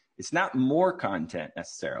works. It's not more content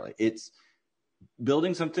necessarily. It's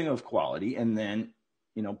building something of quality and then,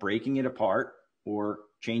 breaking it apart or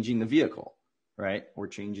changing the vehicle, right? Or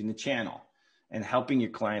changing the channel and helping your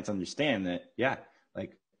clients understand that, yeah,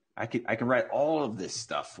 like I can write all of this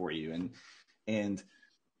stuff for you.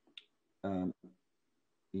 So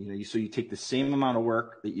you take the same amount of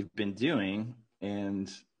work that you've been doing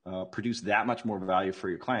and produce that much more value for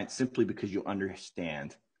your clients simply because you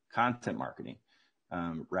understand content marketing,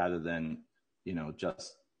 rather than,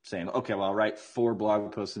 just saying, okay, well, I'll write 4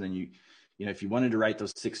 blog posts, and then if you wanted to write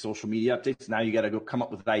those 6 social media updates, now you got to go come up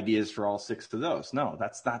with ideas for all 6 of those. No,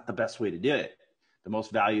 that's not the best way to do it. The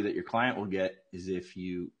most value that your client will get is if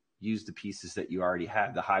you use the pieces that you already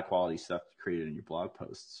have, the high quality stuff created in your blog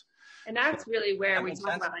posts. And that's really where we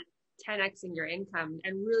talk about like 10xing your income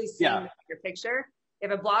and really seeing the bigger picture. If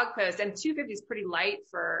a blog post, and 250 is pretty light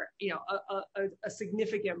for, a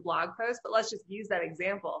significant blog post, but let's just use that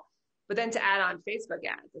example. But then to add on Facebook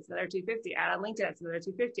ads, it's another 250. Add on LinkedIn, it's another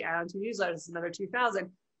 250. Add on 2 newsletters, it's another 2,000.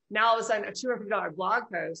 Now all of a sudden, a $250 blog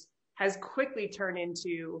post has quickly turned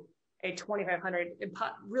into a 2,500,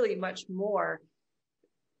 really much more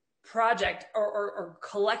project or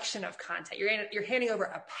collection of content. You're handing over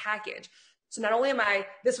a package. So not only am I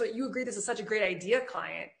you agree this is such a great idea,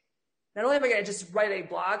 client. Not only am I going to just write a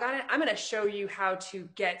blog on it, I'm going to show you how to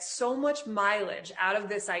get so much mileage out of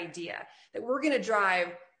this idea that we're going to drive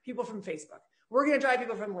people from Facebook. We're going to drive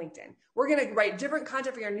people from LinkedIn. We're going to write different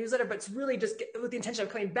content for your newsletter, but it's really just with the intention of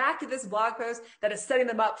coming back to this blog post that is setting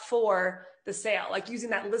them up for the sale. Like using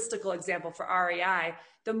that listicle example for REI,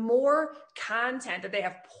 the more content that they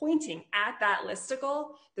have pointing at that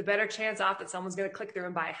listicle, the better chance off that someone's going to click through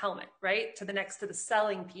and buy a helmet, right? To the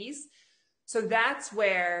selling piece. So that's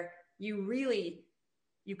where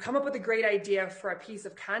you come up with a great idea for a piece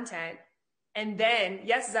of content. And then,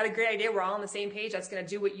 yes, is that a great idea? We're all on the same page. That's going to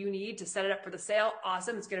do what you need to set it up for the sale.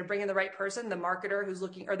 Awesome. It's going to bring in the right person, the marketer who's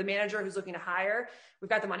looking, or the manager who's looking to hire. We've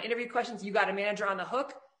got them on interview questions. You got a manager on the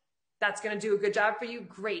hook. That's going to do a good job for you.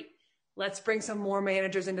 Great. Let's bring some more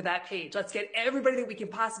managers into that page. Let's get everybody that we can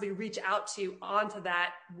possibly reach out to onto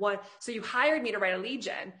that one. So you hired me to write a lead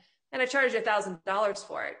gen, and I charged you $1,000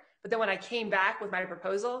 for it. But then when I came back with my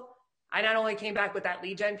proposal, I not only came back with that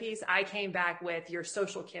lead gen piece, I came back with your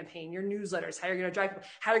social campaign, your newsletters, how you're going to drive people,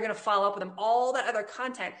 how you're going to follow up with them, all that other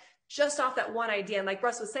content just off that one idea. And like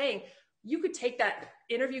Russ was saying, you could take that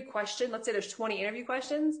interview question, let's say there's 20 interview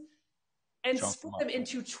questions, and split them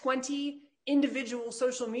into 20 individual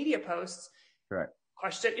social media posts. Right.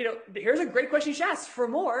 Question, here's a great question you should ask. For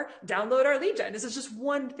more, download our lead gen. This is just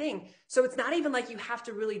one thing. So it's not even like you have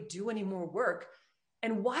to really do any more work.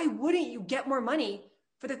 And why wouldn't you get more money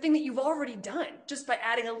for the thing that you've already done just by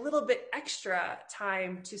adding a little bit extra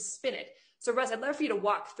time to spin it? So Russ, I'd love for you to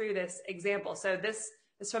walk through this example. So this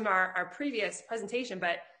is from our previous presentation,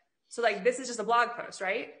 but so like this is just a blog post,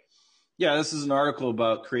 right? Yeah, this is an article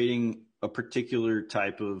about creating a particular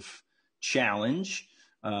type of challenge.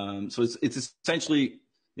 So it's essentially,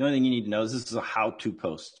 the only thing you need to know is this is a how-to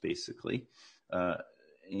post, basically.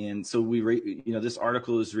 And so this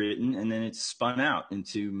article is written and then it's spun out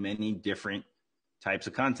into many different types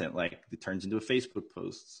of content, like it turns into a Facebook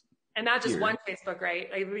post. And not just one Facebook, right?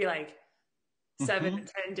 Like, it would be like 7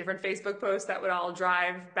 to 10 different Facebook posts that would all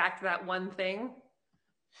drive back to that one thing.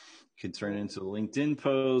 Could turn into a LinkedIn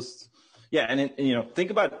post. Yeah. And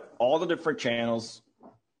think about all the different channels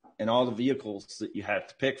and all the vehicles that you have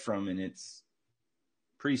to pick from. And it's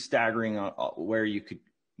pretty staggering where you could,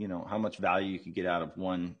 how much value you could get out of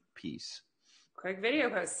one piece. Quick video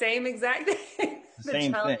post, same exact thing. The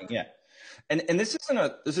Same challenge. thing, yeah. And this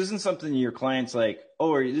isn't something your client's like,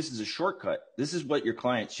 oh, or this is a shortcut. This is what your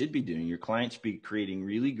client should be doing. Your client should be creating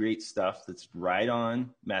really great stuff that's right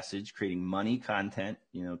on message, creating money content,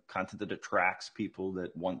 content that attracts people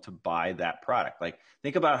that want to buy that product. Like,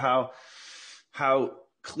 think about how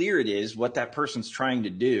clear it is what that person's trying to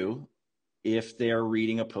do if they're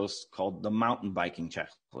reading a post called the mountain biking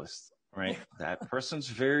checklist. Right. That person's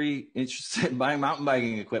very interested in buying mountain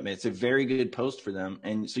biking equipment. It's a very good post for them.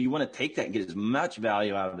 And so you want to take that and get as much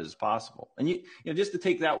value out of it as possible. And just to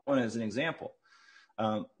take that one as an example,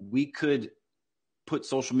 we could put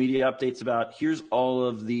social media updates about, here's all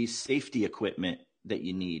of the safety equipment that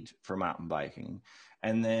you need for mountain biking.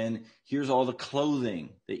 And then here's all the clothing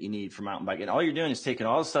that you need for mountain biking. And all you're doing is taking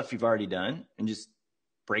all the stuff you've already done and just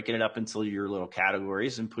breaking it up into your little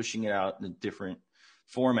categories and pushing it out in different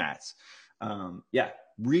formats.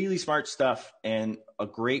 Really smart stuff, and a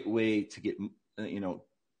great way to get,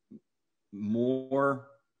 more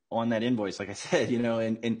on that invoice. Like I said,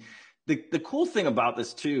 and the cool thing about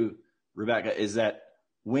this too, Rebecca, is that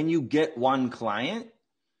when you get one client,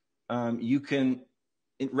 you can,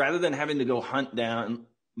 rather than having to go hunt down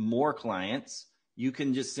more clients, you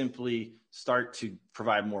can just simply start to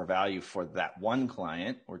provide more value for that one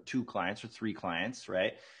client or two clients or three clients,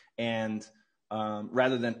 right? And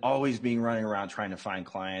rather than always being running around trying to find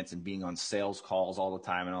clients and being on sales calls all the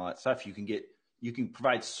time and all that stuff, you can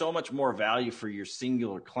provide so much more value for your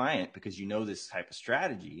singular client because this type of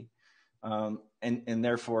strategy, and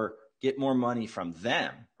therefore get more money from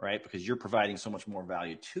them, right? Because you're providing so much more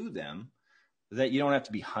value to them that you don't have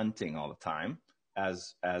to be hunting all the time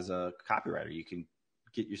as a copywriter. You can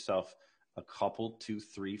get yourself a couple, 2,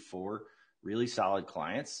 3, 4 really solid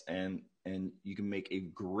clients, and you can make a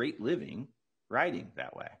great living writing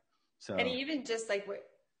that way. So, and even just like,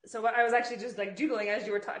 so I was actually just like doodling as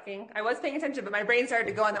you were talking. I was paying attention, but my brain started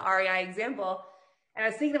to go on the REI example. And I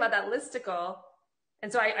was thinking about that listicle. And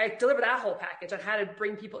so I delivered that whole package on how to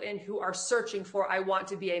bring people in who are searching for, I want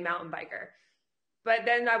to be a mountain biker. But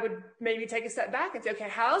then I would maybe take a step back and say, okay,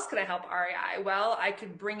 how else can I help REI? Well, I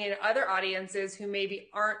could bring in other audiences who maybe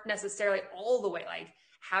aren't necessarily all the way, like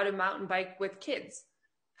how to mountain bike with kids,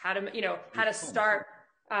 how to start.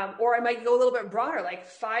 Or I might go a little bit broader, like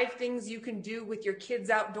 5 things you can do with your kids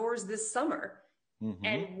outdoors this summer. Mm-hmm.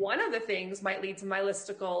 And one of the things might lead to my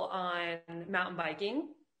listicle on mountain biking.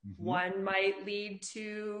 Mm-hmm. One might lead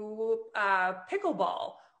to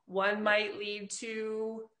pickleball. One might lead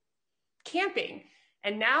to camping.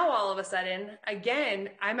 And now all of a sudden, again,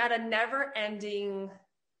 I'm at a never ending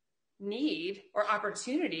need or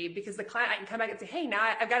opportunity because the client, I can come back and say, hey,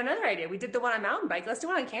 now I've got another idea. We did the one on mountain bike. Let's do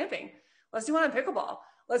one on camping. Let's do one on pickleball.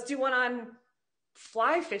 Let's do one on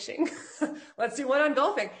fly fishing. Let's do one on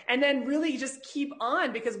golfing. And then really just keep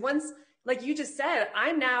on, because once, like you just said,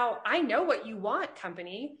 I know what you want,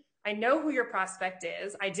 company. I know who your prospect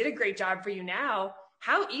is. I did a great job for you now.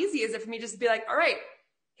 How easy is it for me just to be like, all right,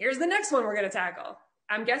 here's the next one we're going to tackle.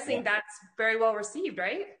 I'm guessing that's very well received,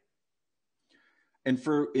 right? And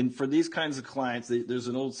for these kinds of clients, there's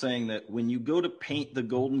an old saying that when you go to paint the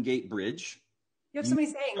Golden Gate Bridge, you have so many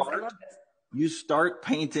sayings. I love this. You start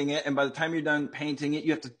painting it, and by the time you're done painting it,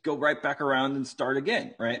 you have to go right back around and start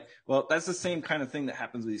again, right? Well, that's the same kind of thing that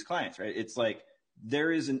happens with these clients, right? It's like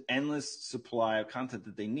there is an endless supply of content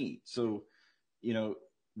that they need. So,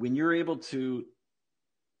 when you're able to,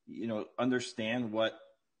 understand what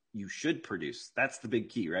you should produce, that's the big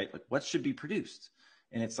key, right? Like, what should be produced?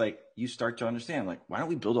 And it's like you start to understand, like, why don't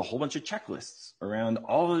we build a whole bunch of checklists around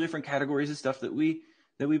all the different categories of stuff that we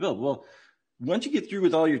build? Well, once you get through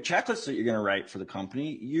with all your checklists that you're going to write for the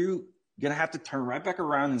company, you're going to have to turn right back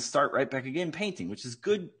around and start right back again painting, which is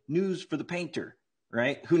good news for the painter,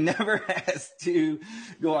 right? Who never has to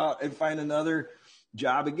go out and find another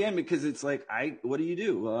job again, because it's like, what do you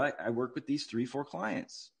do? Well, I work with these 3-4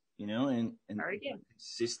 clients, and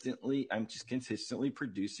I'm just consistently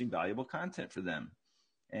producing valuable content for them.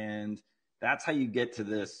 And that's how you get to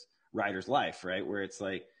this writer's life, right? Where it's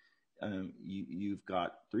like, you've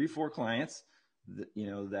got 3-4 clients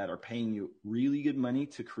that are paying you really good money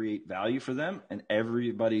to create value for them, and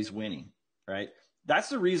everybody's winning, right? That's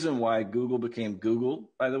the reason why Google became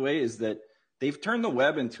Google, by the way, is that they've turned the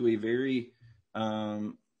web into a very,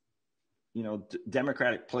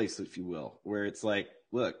 democratic place, if you will, where it's like,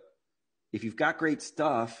 look, if you've got great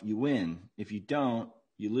stuff, you win. If you don't,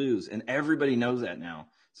 you lose. And everybody knows that now.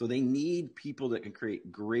 So they need people that can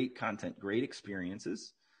create great content, great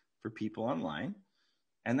experiences for people online.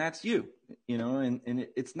 And that's you, and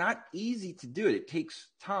it's not easy to do it. It takes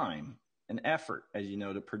time and effort, as you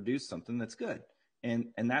know, to produce something that's good.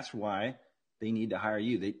 And that's why they need to hire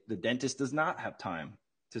you. The dentist does not have time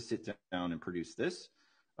to sit down and produce this.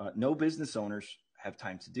 No business owners have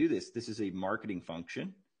time to do this. This is a marketing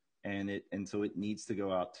function, and so it needs to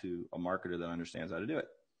go out to a marketer that understands how to do it.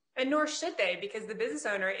 And nor should they, because the business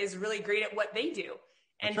owner is really great at what they do.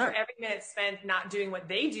 And for every minute spent not doing what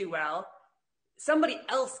they do well, somebody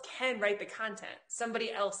else can write the content.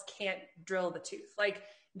 Somebody else can't drill the tooth. Like,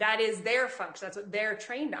 that is their function. That's what they're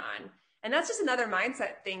trained on. And that's just another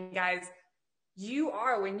mindset thing, guys.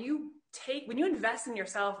 When you invest in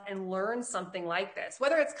yourself and learn something like this,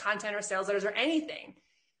 whether it's content or sales letters or anything,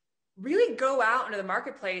 really go out into the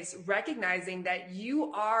marketplace recognizing that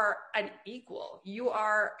you are an equal. You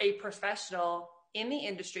are a professional in the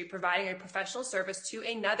industry providing a professional service to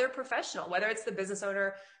another professional, whether it's the business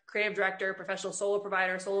owner, creative director, professional solo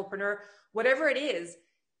provider, solopreneur, whatever it is.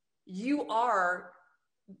 You're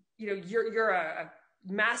a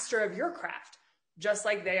master of your craft, just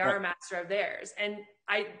like they are a master of theirs. And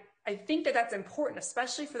I think that that's important,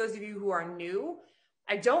 especially for those of you who are new.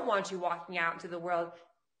 I don't want you walking out into the world,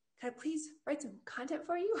 can I please write some content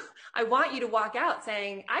for you? I want you to walk out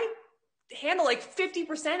saying, I handle like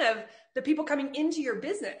 50% of the people coming into your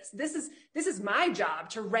business. This is my job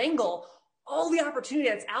to wrangle all the opportunity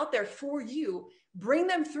that's out there for you, bring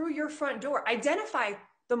them through your front door, identify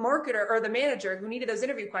the marketer or the manager who needed those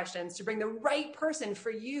interview questions to bring the right person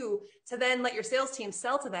for you to then let your sales team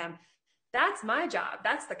sell to them. That's my job.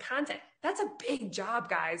 That's the content. That's a big job,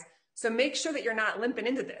 guys. So make sure that you're not limping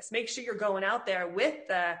into this. Make sure you're going out there with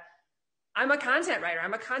I'm a content writer,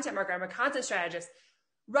 I'm a content marketer, I'm a content strategist.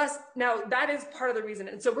 Russ, now that is part of the reason.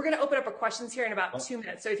 And so we're going to open up a questions here in about 2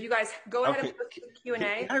 minutes. So if you guys go ahead and put the Q&A.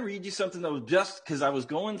 Can I read you something though, just because I was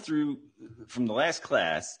going through from the last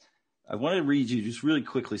class? I want to read you just really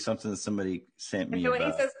quickly something that somebody sent me. So when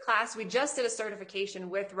he says class, we just did a certification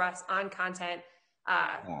with Russ on content.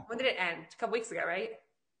 When did it end? A couple weeks ago, right?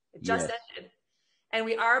 It just ended. And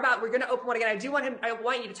we're going to open one again. I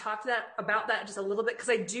want you to talk about that just a little bit, because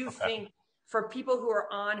I do think for people who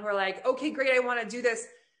are like, okay, great, I want to do this.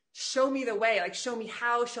 Show me the way, like show me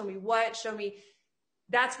how, show me what,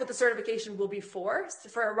 that's what the certification will be for us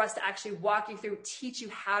to actually walk you through, teach you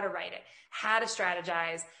how to write it, how to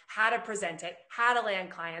strategize, how to present it, how to land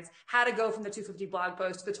clients, how to go from the $250 blog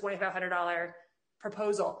post to the $2,500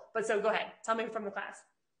 proposal. But so go ahead, tell me from the class.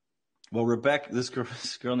 Well, Rebecca, this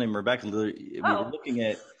girl named Rebecca, we were looking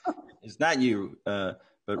at, it's not you, but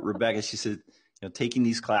Rebecca, she said, taking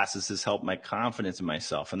these classes has helped my confidence in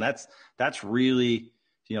myself. And that's really,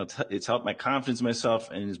 it's helped my confidence in myself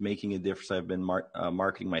and is making a difference. I've been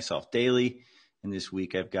marketing myself daily. And this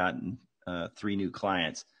week I've gotten 3 new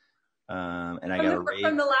clients. And I got a raise.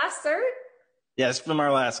 From the last cert? Yes, from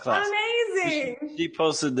our last class. Amazing. She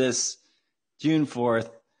posted this June 4th.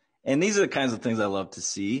 And these are the kinds of things I love to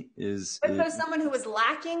see so someone who was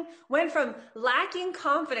went from lacking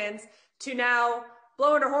confidence to now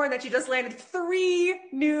blowing her horn that she just landed 3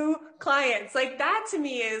 new clients. Like, that to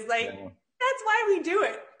me is like, that's why we do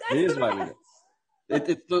it. It is why we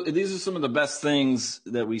do it. These are some of the best things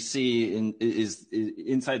that we see is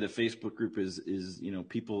inside the Facebook group is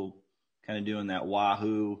people kind of doing that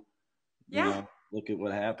wahoo, look at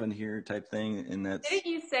what happened here type thing. And that's.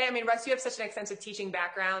 Didn't you say, Russ, you have such an extensive teaching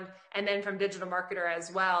background and then from digital marketer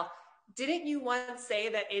as well. Didn't you once say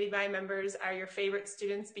that AWAI members are your favorite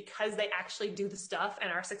students because they actually do the stuff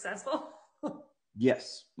and are successful?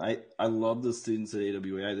 Yes. I love the students at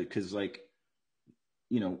AWAI because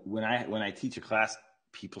when I teach a class,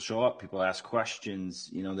 people show up, people ask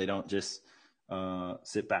questions, they don't just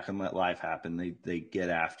sit back and let life happen. They get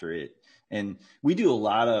after it. And we do a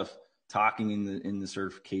lot of talking in the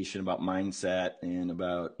certification about mindset and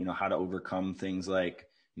about, how to overcome things like,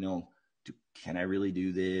 can I really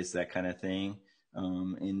do this, that kind of thing,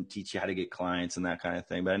 and teach you how to get clients and that kind of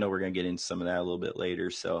thing. But I know we're going to get into some of that a little bit later.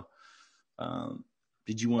 So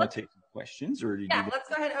did you want to take some questions? Let's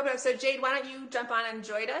go ahead and open up. So Jade, why don't you jump on and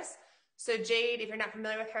join us? So Jade, if you're not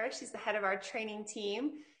familiar with her, she's the head of our training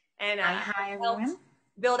team and hi everyone.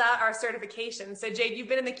 Build out our certification. So Jade, you've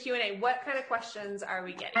been in the Q&A. What kind of questions are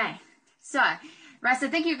we getting? Okay. So, Russ, I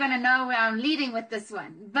think you're going to know where I'm leading with this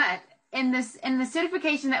one. But in the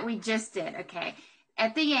certification that we just did, okay,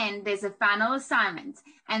 at the end, there's a final assignment.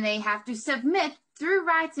 And they have to submit through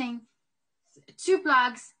writing 2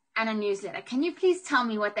 blogs and a newsletter. Can you please tell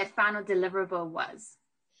me what that final deliverable was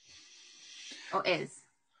or is?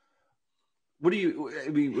 What are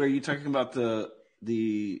you talking about the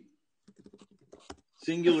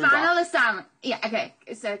singular? The final assignment. Yeah, okay.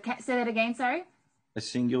 So say that again, sorry. A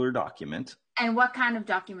singular document. And what kind of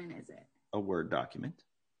document is it? A Word document.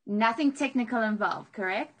 Nothing technical involved,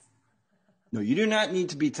 correct? No, you do not need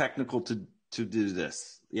to be technical to do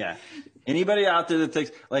this. Yeah. Anybody out there that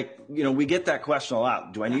takes, like, we get that question a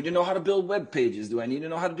lot. Do I need to know how to build web pages? Do I need to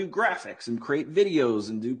know how to do graphics and create videos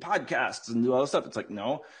and do podcasts and do all this stuff? It's like,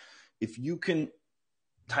 no, if you can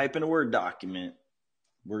type in a Word document,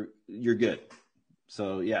 you're good.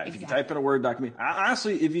 So yeah, if you can type in a Word document,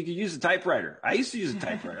 honestly, if you could use a typewriter, I used to use a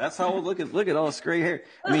typewriter. That's how look at all this gray hair.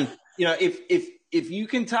 I mean, if you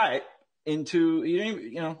can type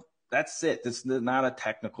into, that's it. This is not a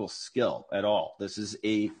technical skill at all. This is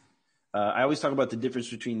I always talk about the difference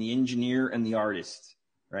between the engineer and the artist,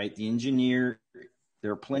 right? The engineer,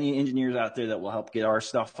 there are plenty of engineers out there that will help get our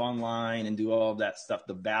stuff online and do all of that stuff.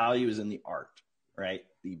 The value is in the art, right?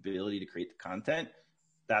 The ability to create the content.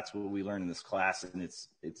 That's what we learn in this class. And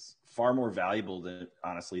it's far more valuable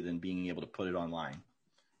than being able to put it online,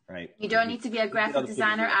 right? You don't need to be a graphic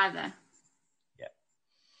designer either.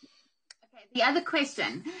 The other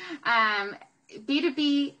question,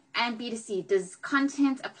 B2B and B2C, does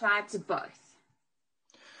content apply to both?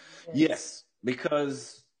 Yes,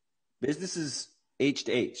 because business is H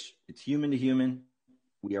to H. It's human to human.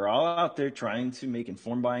 We are all out there trying to make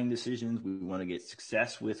informed buying decisions. We want to get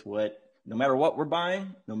success with no matter what we're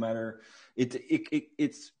buying, no matter it's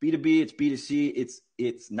B2B, it's B2C,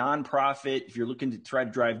 it's nonprofit. If you're looking to try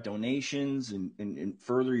to drive donations and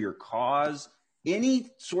further your cause, any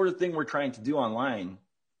sort of thing we're trying to do online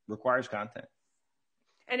requires content.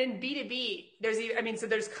 And in B2B,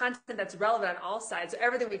 there's content that's relevant on all sides. So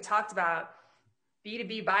everything we talked about,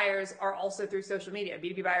 B2B buyers are also through social media.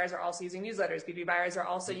 B2B buyers are also using newsletters. B2B buyers are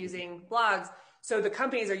also using blogs. So the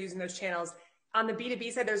companies are using those channels. On the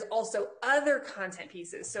B2B side, there's also other content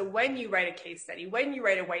pieces. So when you write a case study, when you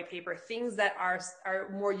write a white paper, things that are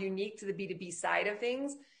more unique to the B2B side of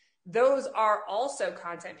things, those are also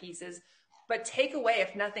content pieces. But take away,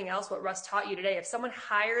 if nothing else, what Russ taught you today. If someone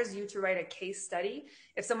hires you to write a case study,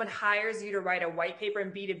 if someone hires you to write a white paper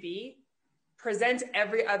in B2B, present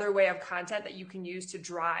every other way of content that you can use to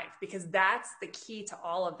drive, because that's the key to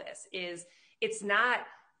all of this. It's not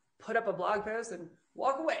put up a blog post and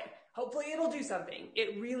walk away. Hopefully it'll do something.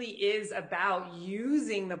 It really is about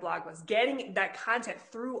using the blog post, getting that content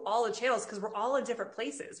through all the channels, because we're all in different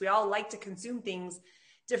places. We all like to consume things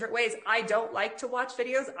different ways. I don't like to watch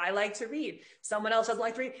videos. I like to read. Someone else doesn't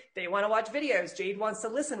like to read. They want to watch videos. Jade wants to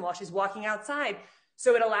listen while she's walking outside.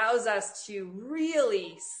 So it allows us to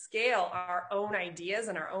really scale our own ideas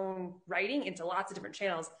and our own writing into lots of different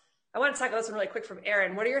channels. I want to talk about this one really quick from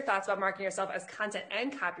Erin. What are your thoughts about marketing yourself as content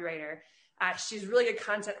and copywriter? She's really a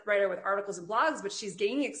content writer with articles and blogs, but she's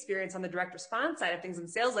gaining experience on the direct response side of things and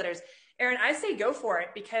sales letters. Erin, I say go for it,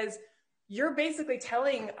 because you're basically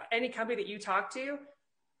telling any company that you talk to,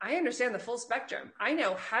 I understand the full spectrum. I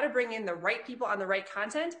know how to bring in the right people on the right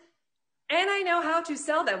content, and I know how to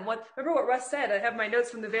sell them. Remember what Russ said? I have my notes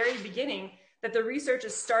from the very beginning that the research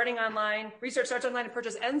is starting online. Research starts online and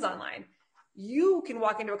purchase ends online. You can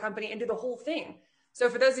walk into a company and do the whole thing. So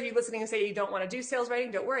for those of you listening and say you don't want to do sales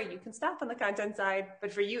writing, don't worry. You can stop on the content side.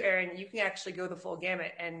 But for you, Erin, you can actually go the full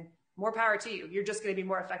gamut, and more power to you. You're just going to be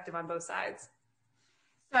more effective on both sides.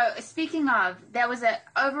 So speaking of, there was an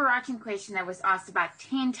overarching question that was asked about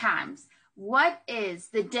 10 times. What is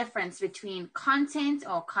the difference between content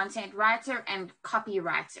or content writer and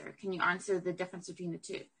copywriter? Can you answer the difference between the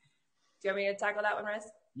two? Do you want me to tackle that one, Russ?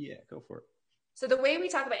 Yeah, go for it. So the way we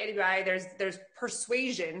talk about AWAI, there's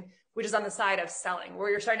persuasion, which is on the side of selling, where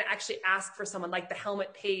you're starting to actually ask for someone, like the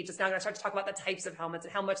helmet page. It's now going to start to talk about the types of helmets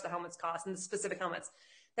and how much the helmets cost and the specific helmets.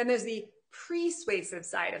 Then there's the persuasive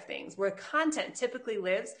side of things, where content typically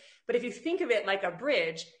lives. But if you think of it like a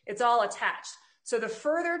bridge, it's all attached. So the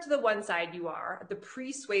further to the one side you are, the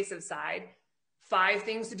persuasive side, 5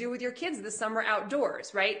 things to do with your kids this summer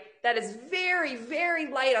outdoors, right? That is very, very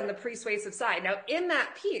light on the persuasive side. Now, in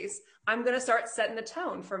that piece, I'm going to start setting the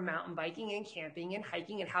tone for mountain biking and camping and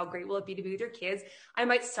hiking and how great will it be to be with your kids. I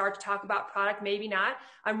might start to talk about product, maybe not.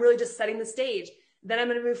 I'm really just setting the stage. Then I'm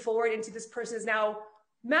going to move forward into this person is now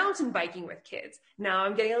mountain biking with kids. Now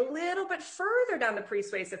I'm getting a little bit further down the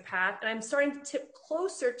persuasive path, and I'm starting to tip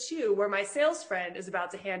closer to where my sales friend is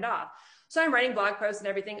about to hand off. So I'm writing blog posts and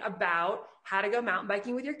everything about how to go mountain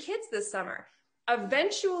biking with your kids this summer.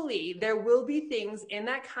 Eventually, there will be things in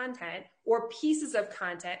that content or pieces of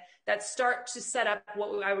content that start to set up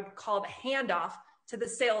what I would call the handoff to the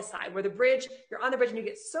sales side, where the bridge, you're on the bridge and you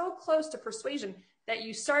get so close to persuasion that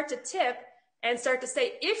you start to tip and start to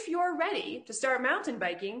say, if you're ready to start mountain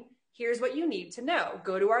biking, here's what you need to know.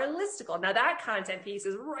 Go to our listicle. Now that content piece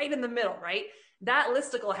is right in the middle, right? That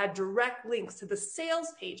listicle had direct links to the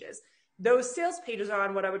sales pages. Those sales pages are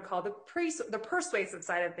on what I would call the persuasive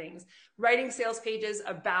side of things, writing sales pages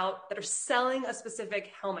that are selling a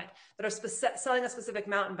specific helmet, that are selling a specific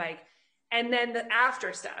mountain bike. And then the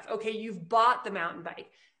after stuff. Okay, you've bought the mountain bike.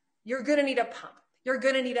 You're going to need a pump. You're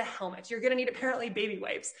going to need a helmet. You're going to need apparently baby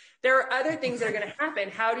wipes. There are other things that are going to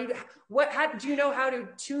happen. Do you know how to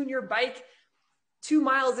tune your bike 2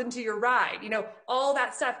 miles into your ride? All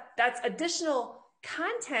that stuff. That's additional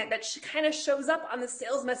content that kind of shows up on the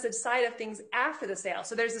sales message side of things after the sale.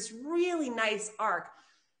 So there's this really nice arc.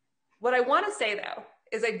 What I want to say though,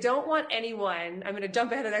 is I don't want anyone, I'm going to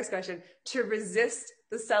jump ahead to the next question, to resist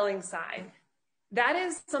the selling side. That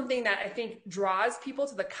is something that I think draws people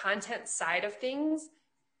to the content side of things,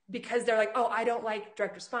 because they're like, oh, I don't like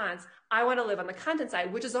direct response. I want to live on the content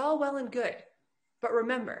side, which is all well and good. But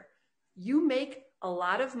remember, you make a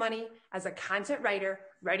lot of money as a content writer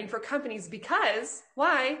writing for companies because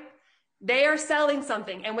why? They are selling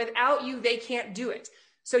something, and without you, they can't do it.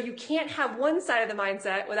 So you can't have one side of the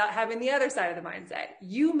mindset without having the other side of the mindset.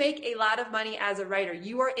 You make a lot of money as a writer.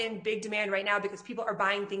 You are in big demand right now because people are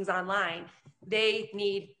buying things online. They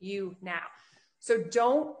need you now. So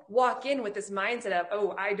don't walk in with this mindset of,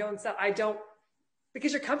 oh, I don't sell,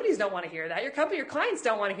 because your companies don't want to hear that. Your clients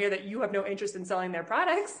don't want to hear that you have no interest in selling their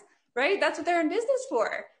products, right? That's what they're in business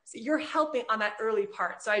for. So you're helping on that early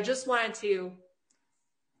part. So I just wanted to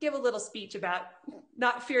give a little speech about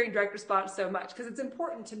not fearing direct response so much, because it's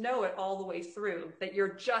important to know it all the way through, that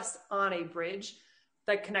you're just on a bridge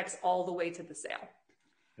that connects all the way to the sale.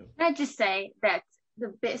 Can I just say that the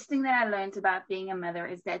best thing that I learned about being a mother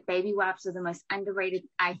is that baby wipes are the most underrated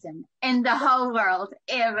item in the whole world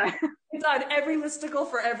ever. It's on every listicle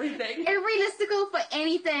for everything. Every listicle for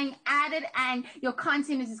anything added, and your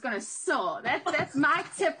content is just going to soar. That's my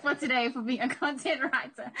tip for today for being a content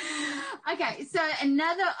writer. Okay, so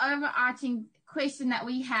another overarching question that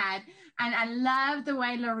we had, and I love the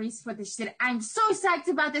way Laurice put this. She said, I'm so psyched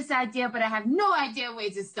about this idea, but I have no idea where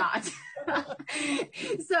to start.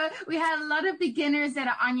 So we had a lot of beginners that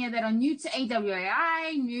are on here that are new to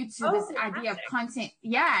AWAI, new to this idea of content.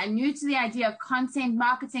 Yeah, new to the idea of content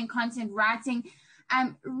marketing, content writing.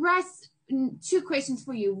 Russ, 2 questions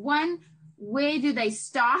for you. One, where do they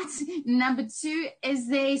start? Number 2, is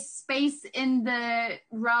there space in the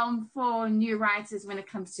realm for new writers when it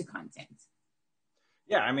comes to content?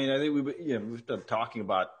 Yeah, I mean, I think we've been talking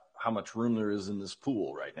about how much room there is in this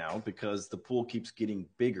pool right now, because the pool keeps getting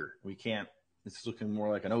bigger. It's looking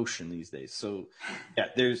more like an ocean these days. So yeah,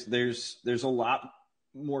 there's a lot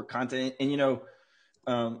more content. And,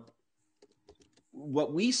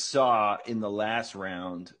 what we saw in the last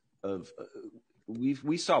round of,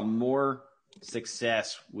 we saw more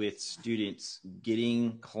success with students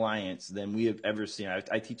getting clients than we have ever seen.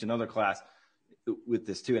 I teach another class with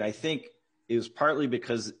this too. And I think it was partly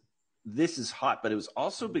because this is hot, but it was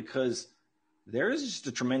also because there is just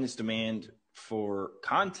a tremendous demand for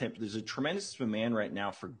content. There's a tremendous demand right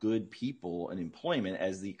now for good people and employment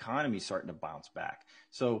as the economy is starting to bounce back.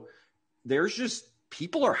 So there's just,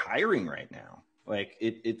 people are hiring right now. Like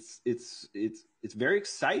it's very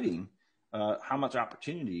exciting how much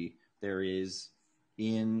opportunity there is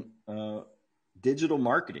in digital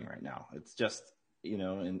marketing right now. It's just,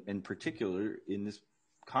 in particular in this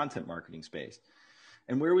content marketing space.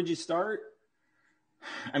 And where would you start?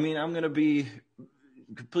 I mean, I'm going to be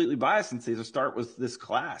completely biased and say to start with this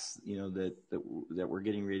class, that we're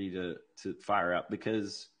getting ready to fire up,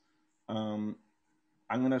 because I'm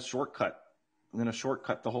going to shortcut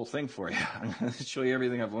the whole thing for you. I'm going to show you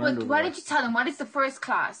everything I've learned. Why did you tell them? What is the first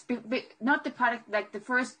class? Not the product, like the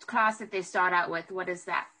first class that they start out with. What is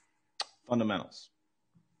that? Fundamentals.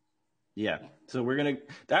 Yeah. So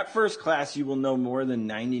that first class, you will know more than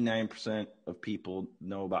 99% of people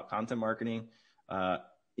know about content marketing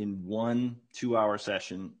in 1 2-hour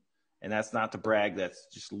session. And that's not to brag. That's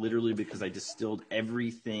just literally because I distilled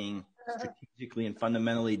everything strategically and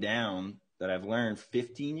fundamentally down that I've learned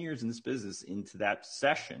 15 years in this business into that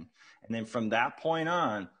session. And then from that point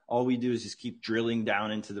on, all we do is just keep drilling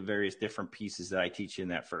down into the various different pieces that I teach you in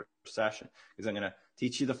that first session. Because I'm going to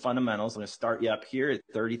teach you the fundamentals. I'm going to start you up here at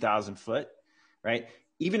 30,000 foot, right?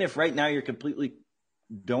 Even if right now you're completely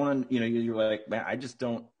you're like, man,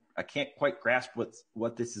 I can't quite grasp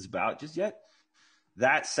what this is about just yet.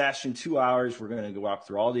 That session, 2 hours, we're going to go walk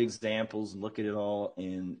through all the examples and look at it all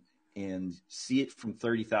and see it from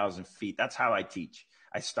 30,000 feet. That's how I teach.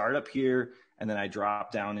 I start up here and then I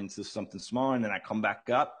drop down into something small, and then I come back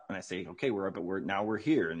up and I say, okay, we're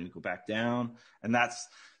here, and we go back down. And that's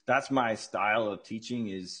that's my style of teaching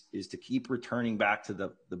is to keep returning back to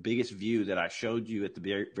the biggest view that I showed you at the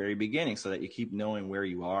very, very beginning, so that you keep knowing where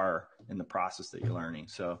you are in the process that you're learning.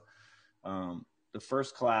 So the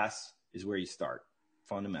first class is where you start,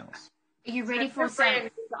 fundamentals. Are you ready for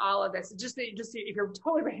all of this? Just if you're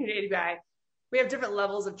totally ready to AWAI, we have different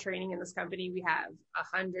levels of training in this company. We have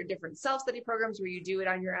 100 different self-study programs where you do it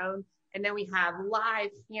on your own. And then we have live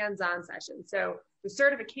hands-on sessions. So the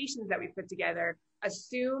certifications that we put together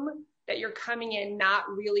assume that you're coming in not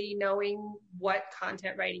really knowing what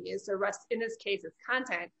content writing is. So Russ, in this case, it's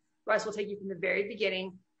content. Russ will take you from the very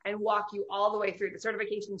beginning and walk you all the way through. The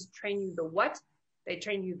certifications train you the what, they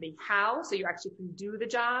train you the how, so you actually can do the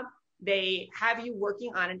job. They have you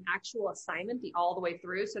working on an actual assignment all the way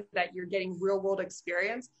through, so that you're getting real world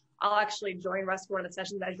experience. I'll actually join Russ for one of the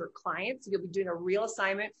sessions as your client. So you'll be doing a real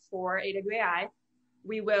assignment for AWAI.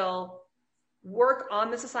 We will work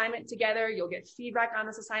on this assignment together. You'll get feedback on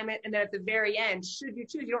this assignment. And then at the very end, should you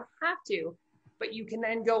choose, you don't have to, but you can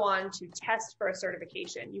then go on to test for a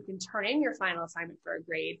certification. You can turn in your final assignment for a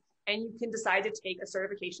grade, and you can decide to take a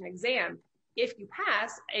certification exam. If you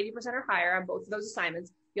pass 80% or higher on both of those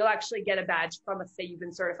assignments, you'll actually get a badge from us, say you've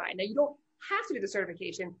been certified. Now, you don't have to do the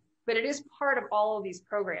certification, but it is part of all of these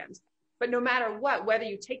programs. But no matter what, whether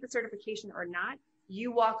you take the certification or not,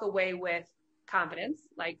 you walk away with confidence,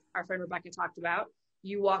 like our friend Rebecca talked about.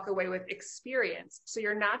 You walk away with experience. So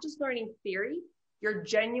you're not just learning theory, you're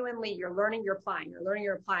learning, you're applying,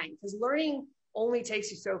 because learning only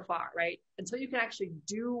takes you so far, right? Until you can actually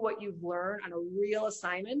do what you've learned on a real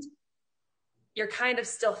assignment, you're kind of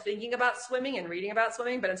still thinking about swimming and reading about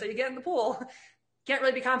swimming, but until you get in the pool, can't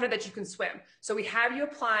really be confident that you can swim. So we have you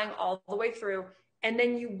applying all the way through, and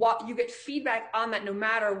then you get feedback on that no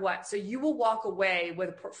matter what. So you will walk away with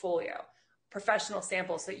a portfolio, professional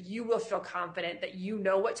samples, that you will feel confident that you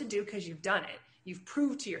know what to do because you've done it. You've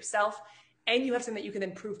proved to yourself, and you have something that you can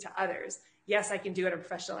then prove to others. Yes, I can do it. I'm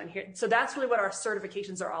professional in here. So that's really what our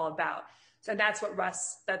certifications are all about. So that's what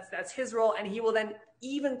Russ, that's his role. And he will then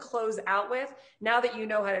even close out with, now that you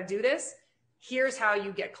know how to do this, here's how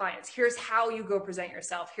you get clients. Here's how you go present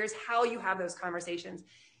yourself. Here's how you have those conversations.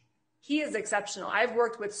 He is exceptional. I've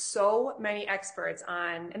worked with so many experts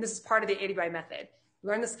on, and this is part of the AWAI method.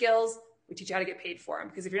 Learn the skills, we teach you how to get paid for them.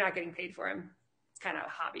 Because if you're not getting paid for them, it's kind of a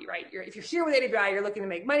hobby, right? If you're here with AWAI, you're looking to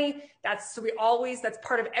make money. That's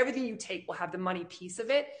part of everything you take will have the money piece of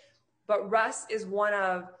it. But Russ is one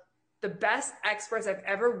of the best experts I've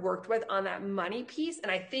ever worked with on that money piece.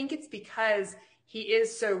 And I think it's because he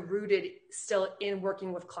is so rooted still in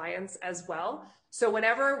working with clients as well. So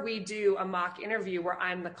whenever we do a mock interview where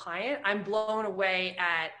I'm the client, I'm blown away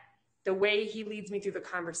at the way he leads me through the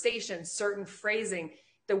conversation, certain phrasing,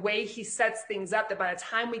 the way he sets things up, that by the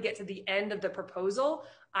time we get to the end of the proposal,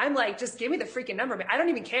 I'm like, just give me the freaking number. I don't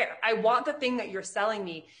even care. I want the thing that you're selling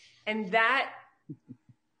me. And that,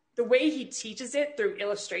 the way he teaches it through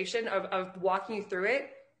illustration of walking you through it,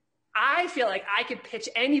 I feel like I could pitch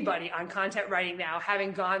anybody on content writing now,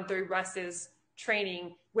 having gone through Russ's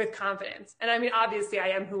training with confidence. And I mean, obviously I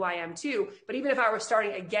am who I am too, but even if I were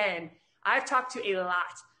starting again, I've talked to a lot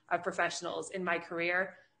of professionals in my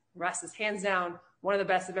career. Russ is hands down one of the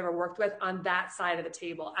best I've ever worked with on that side of the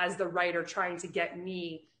table as the writer trying to get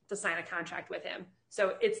me to sign a contract with him.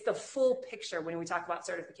 So it's the full picture when we talk about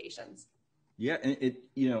certifications. Yeah. And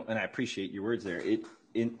and I appreciate your words there.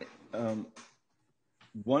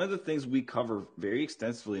 One of the things we cover very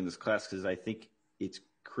extensively in this class, because I think it's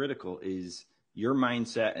critical, is your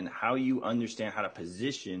mindset and how you understand how to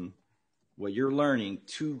position what you're learning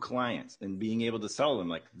to clients and being able to sell them,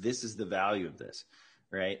 like, this is the value of this,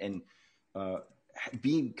 right? And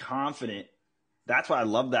being confident. That's why I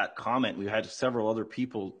love that comment. We had several other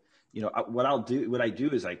people. What I do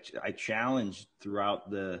is I challenge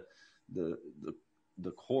throughout the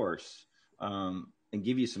course, and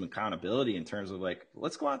give you some accountability in terms of, like,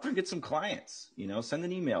 let's go out there and get some clients. Send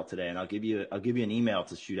an email today, and I'll give you an email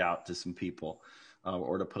to shoot out to some people,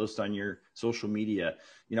 or to post on your social media.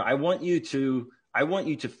 I want you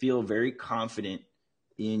to feel very confident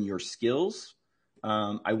in your skills.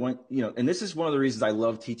 And this is one of the reasons I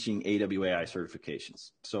love teaching AWAI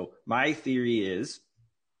certifications. So my theory is,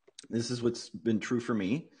 this is what's been true for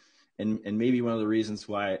me, and maybe one of the reasons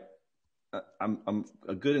why I'm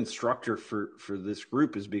a good instructor for this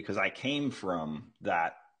group is because I came from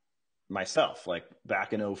that myself, like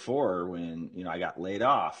back in 2004 when, I got laid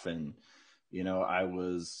off, and, I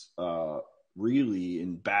was really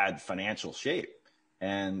in bad financial shape.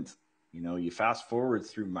 And, you fast forward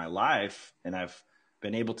through my life, and I've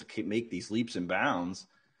been able to make these leaps and bounds.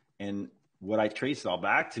 And what I trace it all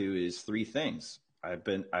back to is three things. I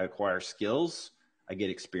acquire skills, I get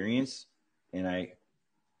experience, and I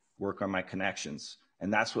work on my connections.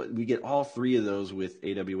 And that's what we get, all three of those with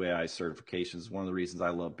AWAI certifications. One of the reasons I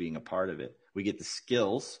love being a part of it. We get the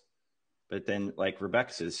skills, but then like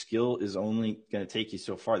Rebecca says, skill is only going to take you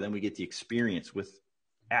so far. Then we get the experience with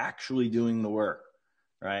actually doing the work,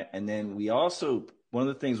 right? And then we also, one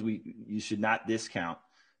of the things you should not discount,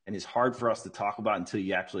 and it's hard for us to talk about until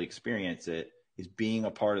you actually experience it, is being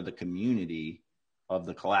a part of the community of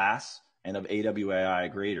the class and of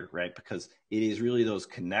AWAI Greater, right? Because it is really those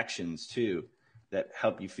connections too that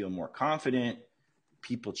help you feel more confident,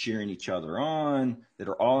 people cheering each other on, that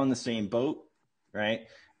are all in the same boat, right?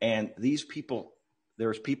 And these people,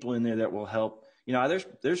 there's people in there that will help. You know,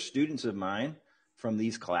 there's students of mine from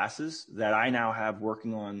these classes that I now have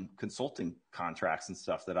working on consulting contracts and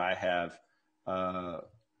stuff that I have,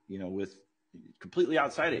 you know, with completely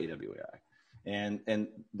outside of AWAI. And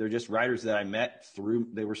they're just writers that I met through,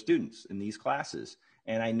 they were students in these classes.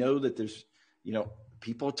 And I know that there's, you know,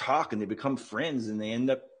 people talk and they become friends and they end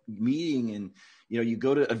up meeting, and, you know, you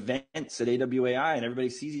go to events at AWAI and everybody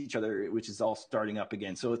sees each other, which is all starting up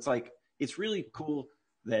again. So it's like, it's really cool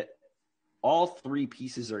that all three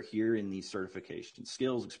pieces are here in these certifications: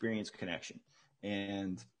 skills, experience, connection.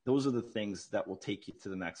 And those are the things that will take you to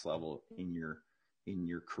the next level in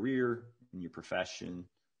your career, in your profession,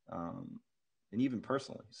 and even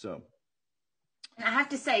personally. So I have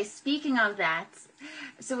to say, speaking of that,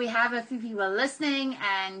 so we have a few people listening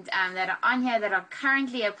and that are on here that are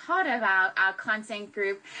currently a part of our content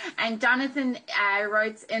group. And Jonathan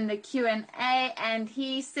wrote in the Q&A, and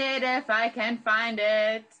he said, if I can find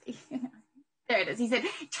it, there it is. He said,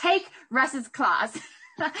 take Russ's class.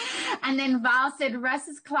 And then Val said,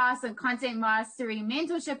 Russ's class on content mastery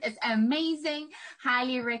mentorship is amazing.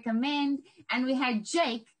 Highly recommend. And we had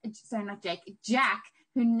Jack,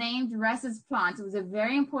 who named Russ's plant. It was a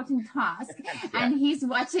very important task. Yeah. And he's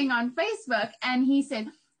watching on Facebook, and he said,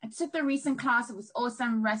 I took the recent class. It was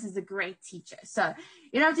awesome. Russ is a great teacher. So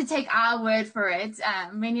you don't have to take our word for it.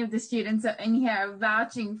 Many of the students are in here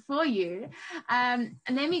vouching for you. And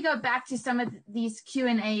let me go back to some of these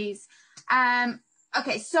Q&As.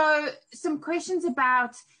 Okay, so some questions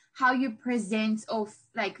about how you present or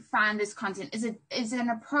find this content. Is it an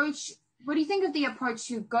approach? What do you think of the approach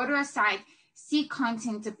to go to a site, see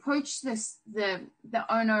content, approach the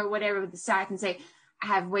owner or whatever of the site and say, I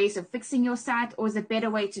have ways of fixing your site? Or is it a better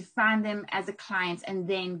way to find them as a client and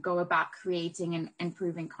then go about creating and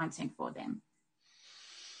improving content for them?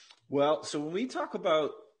 Well, so when we talk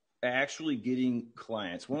about actually getting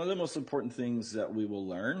clients, one of the most important things that we will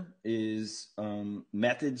learn is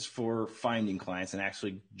methods for finding clients and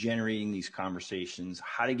actually generating these conversations,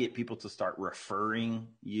 how to get people to start referring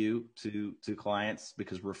you to clients,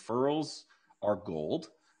 because referrals are gold,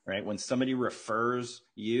 right? When somebody refers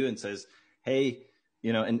you and says, hey,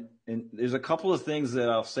 you know, and there's a couple of things that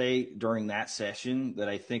I'll say during that session that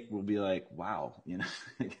I think will be like, wow, you know,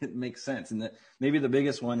 it makes sense. And maybe the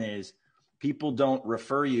biggest one is, people don't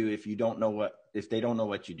refer you if they don't know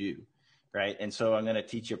what you do, right? And so I'm going to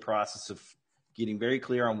teach you a process of getting very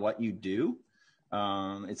clear on what you do.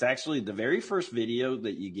 It's actually the very first video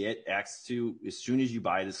that you get access to as soon as you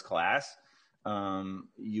buy this class.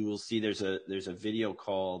 You will see there's a video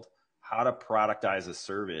called How to Productize a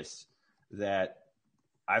Service that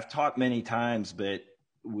I've taught many times, but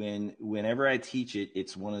whenever I teach it,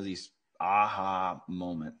 it's one of these aha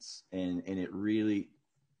moments, and it really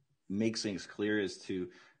makes things clear as to,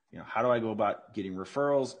 you know, how do I go about getting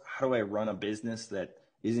referrals? How do I run a business that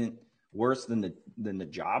isn't worse than the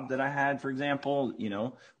job that I had, for example, you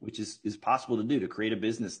know, which is possible to do, to create a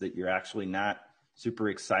business that you're actually not super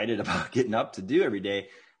excited about getting up to do every day.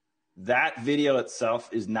 That video itself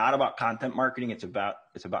is not about content marketing. It's about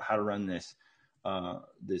how to run this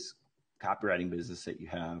copywriting business that you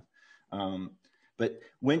have. But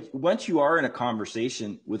once you are in a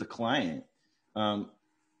conversation with a client,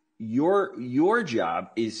 your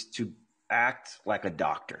job is to act like a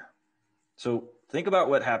doctor. So think about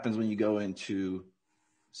what happens when you go in to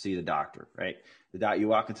see the doctor, right? You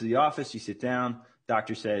walk into the office, you sit down,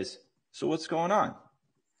 doctor says, so what's going on?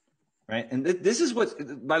 Right? And this is what,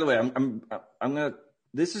 by the way,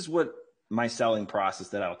 this is what my selling process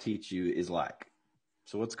that I'll teach you is like.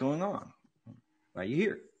 So what's going on? Why are you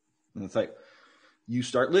here? And it's like, you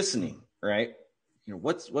start listening, right? You know,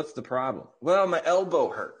 what's the problem? Well, my elbow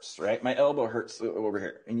hurts, right? My elbow hurts over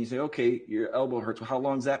here. And you say, okay, your elbow hurts. Well, how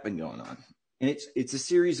long's that been going on? And it's a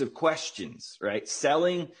series of questions, right?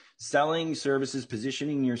 Selling services,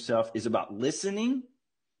 positioning yourself is about listening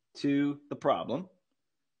to the problem,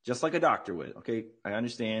 just like a doctor would. Okay, I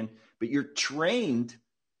understand, but you're trained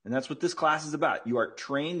And that's what this class is about. You are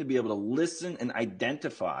trained to be able to listen and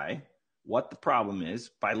identify what the problem is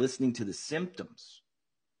by listening to the symptoms.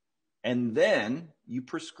 And then you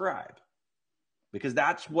prescribe, because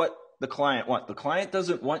that's what the client wants. The client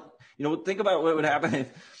doesn't want, think about what would happen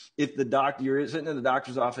if the doctor, you're sitting in the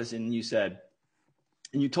doctor's office and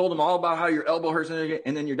you told them all about how your elbow hurts,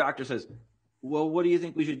 and then your doctor says, well, what do you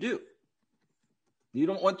think we should do? You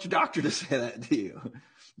don't want your doctor to say that, do you?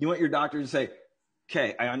 You want your doctor to say,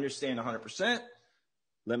 okay, I understand 100%.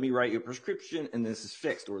 Let me write you a prescription and this is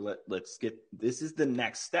fixed, or this is the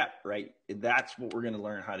next step, right? That's what we're going to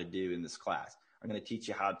learn how to do in this class. I'm going to teach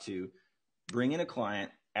you how to bring in a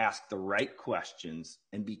client, ask the right questions,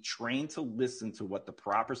 and be trained to listen to what the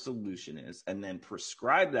proper solution is, and then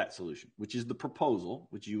prescribe that solution, which is the proposal,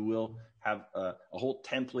 which you will have a whole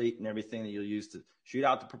template and everything that you'll use to shoot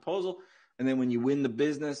out the proposal. And then when you win the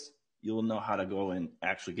business, you'll know how to go and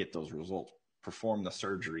actually get those results, perform the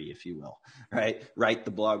surgery, if you will, right? Write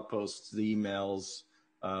the blog posts, the emails,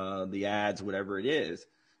 the ads, whatever it is.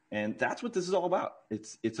 And that's what this is all about.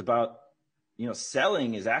 It's about,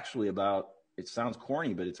 selling is actually about, it sounds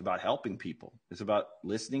corny, but it's about helping people. It's about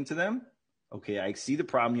listening to them. Okay, I see the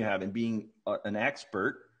problem you have, and being an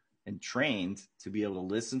expert and trained to be able to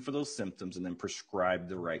listen for those symptoms and then prescribe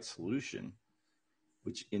the right solution,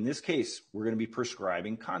 which in this case, we're going to be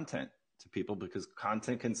prescribing content to people, because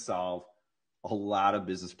content can solve a lot of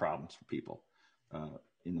business problems for people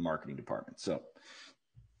in the marketing department. So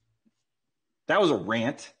that was a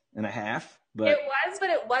rant and a half. But it was, but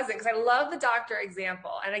it wasn't, because I love the doctor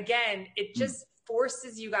example. And again, it just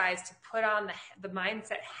forces you guys to put on the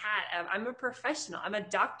mindset hat of, I'm a professional, I'm a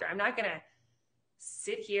doctor. I'm not going to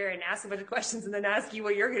sit here and ask a bunch of questions and then ask you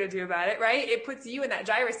what you're going to do about it, right? It puts you in that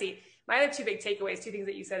driver's seat. My other two big takeaways, two things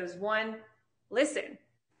that you said, was one, listen.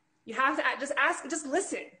 You have to just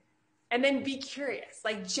listen, and then be curious.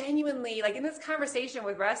 Like genuinely, like in this conversation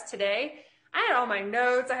with Russ today, I had all my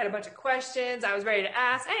notes. I had a bunch of questions. I was ready to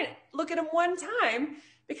ask. I didn't look at them one time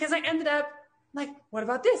because I ended up like, what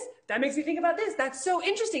about this? That makes me think about this. That's so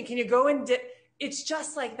interesting. Can you go and it's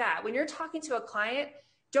just like that. When you're talking to a client,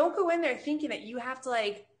 don't go in there thinking that you have to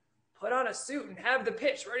like put on a suit and have the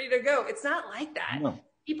pitch ready to go. It's not like that. No.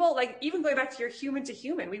 People, like, even going back to your human to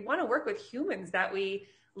human, we want to work with humans that we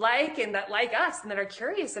like and that like us and that are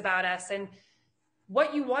curious about us. And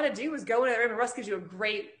what you want to do is go into the room, and Russ gives you a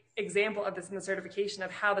great example of this in the certification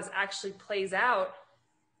of how this actually plays out.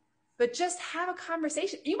 But just have a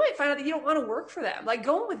conversation. You might find out that you don't want to work for them. Like,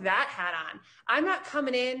 go in with that hat on. I'm not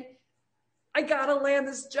coming in, I gotta land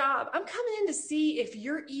this job. I'm coming in to see if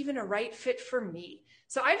you're even a right fit for me.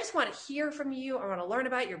 So I just want to hear from you. I want to learn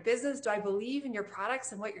about your business. Do I believe in your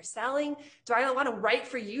products and what you're selling? Do I want to write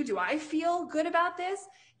for you? Do I feel good about this?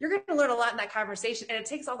 You're going to learn a lot in that conversation, and it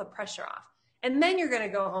takes all the pressure off. And then you're going to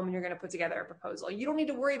go home and you're going to put together a proposal. You don't need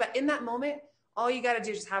to worry about in that moment. All you got to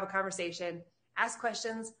do is just have a conversation, ask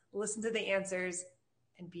questions, listen to the answers,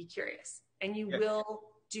 and be curious. And you will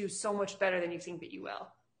do so much better than you think that you will.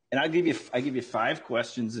 And I give you 5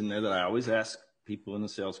 questions in there that I always ask people in the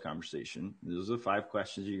sales conversation. Those are the 5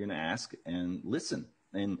 questions you're going to ask, and listen.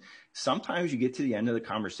 And sometimes you get to the end of the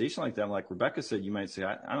conversation like that. Like Rebecca said, you might say,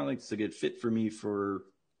 I don't think it's a good fit for me for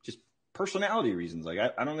just personality reasons. Like,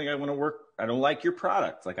 I don't think I want to work. I don't like your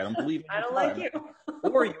product. Like, I don't believe in I don't product. like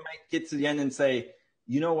you. Or you might get to the end and say,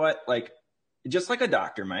 you know what? Like, just like a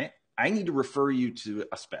doctor might, I need to refer you to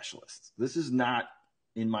a specialist. This is not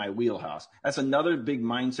in my wheelhouse. That's another big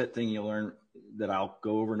mindset thing you'll learn that I'll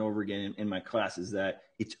go over and over again in my class, is that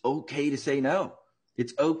it's okay to say no.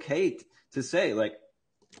 It's okay to say, like,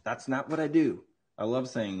 that's not what I do. I love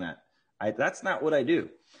saying that. That's not what I do.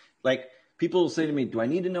 Like, people will say to me, do I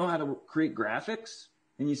need to know how to create graphics?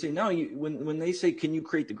 And you say, no, when they say, can you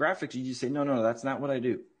create the graphics? You just say, no, that's not what I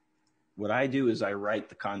do. What I do is I write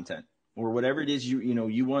the content, or whatever it is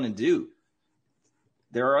you want to do.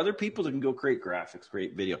 There are other people that can go create graphics,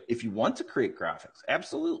 create video. If you want to create graphics,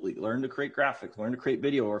 absolutely learn to create graphics, learn to create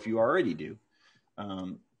video, or if you already do.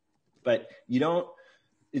 But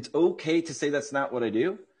it's okay to say that's not what I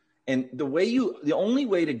do. And the only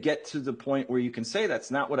way to get to the point where you can say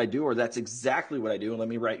that's not what I do, or that's exactly what I do, and let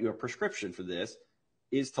me write you a prescription for this,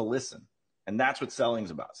 is to listen. And that's what selling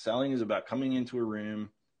is about. Selling is about coming into a room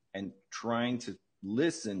and trying to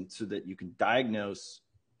listen so that you can diagnose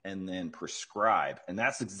and then prescribe. And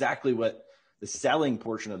that's exactly what the selling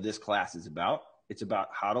portion of this class is about. It's about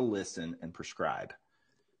how to listen and prescribe,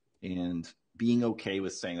 and being okay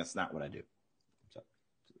with saying that's not what I do.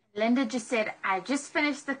 Linda just said, I just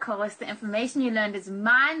finished the course. The information you learned is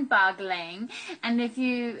mind-boggling. And if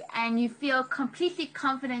you feel completely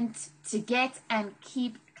confident to get and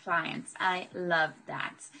keep clients. I love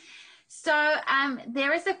that. So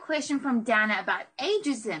there is a question from Dana about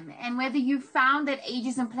ageism and whether you found that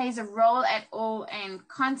ageism plays a role at all in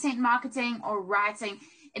content marketing or writing.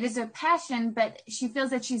 It is her passion, but she feels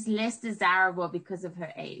that she's less desirable because of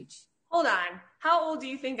her age. Hold on. How old do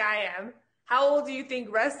you think I am? How old do you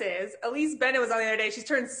think Russ is? Elise Bennett was on the other day. She's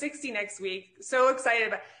turned 60 next week. So excited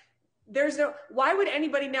about it. Why would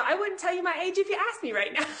anybody know? I wouldn't tell you my age if you asked me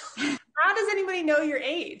right now. How does anybody know your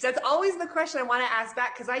age? That's always the question I want to ask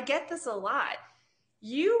back because I get this a lot.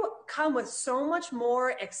 You come with so much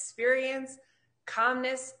more experience,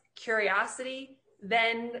 calmness, curiosity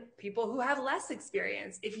than people who have less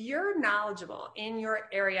experience. If you're knowledgeable in your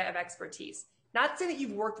area of expertise, not say that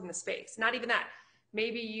you've worked in the space, not even that.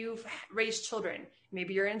 Maybe you've raised children.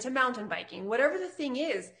 Maybe you're into mountain biking. Whatever the thing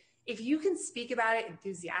is, if you can speak about it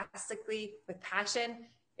enthusiastically with passion,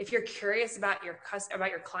 if you're curious about your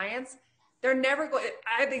clients, they're never going.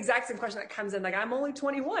 I have the exact same question that comes in, like, I'm only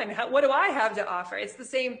 21. What do I have to offer? It's the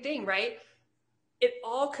same thing, right? It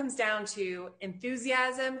all comes down to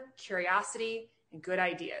enthusiasm, curiosity, and good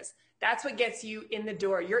ideas. That's what gets you in the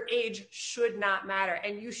door. Your age should not matter.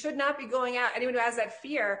 And you should not be going out. Anyone who has that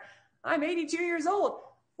fear, I'm 82 years old.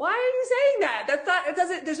 Why are you saying that? That's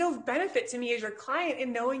not, there's no benefit to me as your client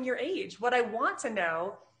in knowing your age. What I want to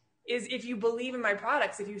know is if you believe in my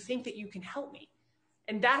products, if you think that you can help me.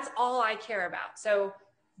 And that's all I care about. So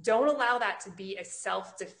don't allow that to be a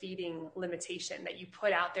self-defeating limitation that you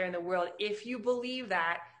put out there in the world. If you believe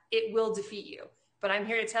that, it will defeat you. But I'm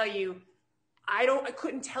here to tell you, I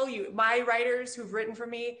couldn't tell you. My writers who've written for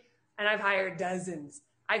me, and I've hired dozens,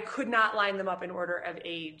 I could not line them up in order of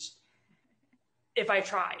age if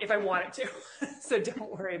I wanted to. So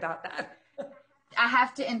don't worry about that. I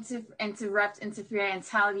have to interfere and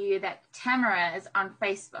tell you that Tamara is on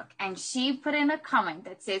Facebook and she put in a comment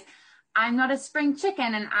that says, I'm not a spring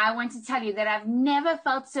chicken, and I want to tell you that I've never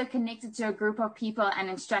felt so connected to a group of people and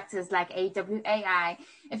instructors like AWAI.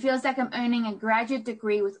 It feels like I'm earning a graduate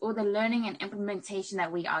degree with all the learning and implementation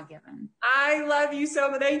that we are given. I love you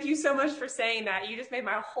so much. Thank you so much for saying that. You just made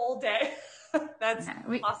my whole day. That's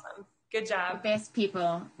awesome. Good job. Best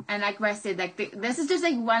people. And like Russ said, this is just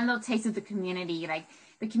like one little taste of the community. Like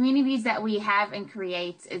the communities that we have and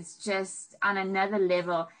create is just on another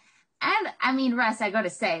level. And I mean, Russ, I got to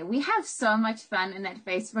say, we have so much fun in that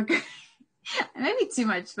Facebook group. Maybe too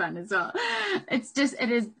much fun as well. It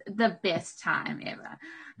is the best time ever.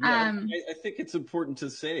 Yeah, I think it's important to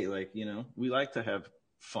say, like, we like to have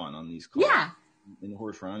fun on these calls. Yeah. In the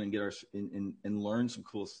horse run and get and learn some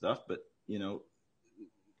cool stuff. But,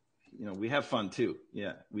 we have fun too.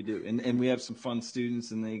 Yeah, we do. And we have some fun students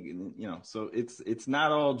and so it's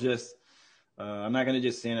not all just, I'm not going to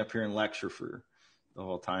just stand up here and lecture for the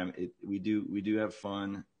whole time. We do have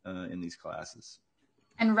fun in these classes.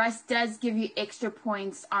 And Russ does give you extra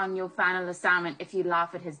points on your final assignment if you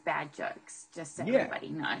laugh at his bad jokes, just so everybody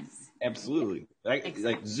knows. Absolutely.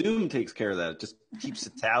 Like Zoom takes care of that. It just keeps a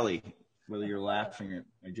tally whether you're laughing at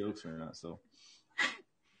my jokes or not. So.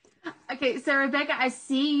 Okay, so Rebecca, I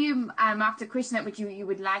see you marked a question that you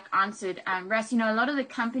would like answered. Russ, a lot of the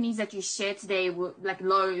companies that you shared today were like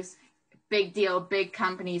Lowe's, big deal, big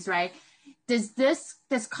companies, right? Does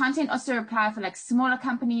content also apply for like smaller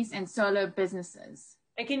companies and solo businesses?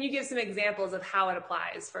 And can you give some examples of how it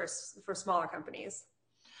applies for smaller companies?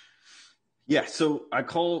 Yeah, so I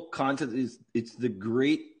call content it's the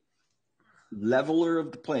great leveler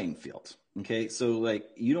of the playing field. Okay, so like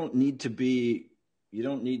you don't need to be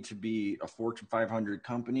a Fortune 500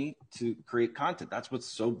 company to create content. That's what's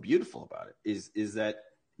so beautiful about it is that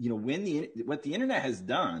what the internet has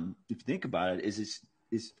done, if you think about it, is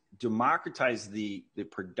democratize the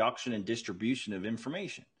production and distribution of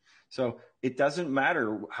information. So it doesn't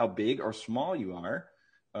matter how big or small you are,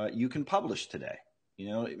 you can publish today.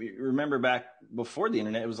 Remember back before the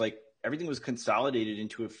internet, it was like everything was consolidated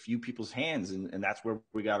into a few people's hands, and that's where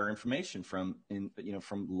we got our information from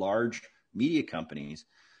from large media companies.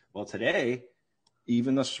 Well, today,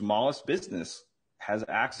 even the smallest business has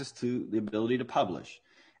access to the ability to publish.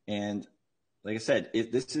 And like I said,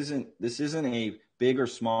 this isn't a big or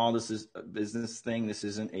small. This is a business thing. This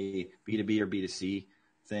isn't a B2B or B2C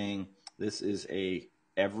thing. This is a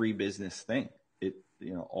every business thing.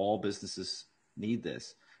 All businesses need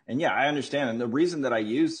this. And yeah, I understand. And the reason that I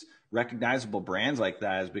use recognizable brands like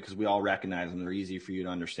that is because we all recognize them. They're easy for you to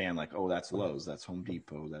understand. Like, oh, that's Lowe's, that's Home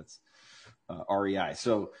Depot, that's REI.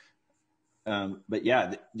 So, but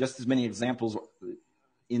yeah, just as many examples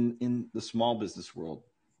in the small business world.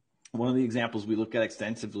 One of the examples we look at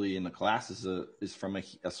extensively in the class is from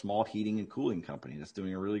a small heating and cooling company that's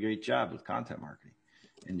doing a really great job with content marketing.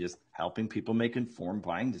 and just helping people make informed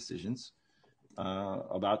buying decisions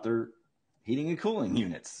about their heating and cooling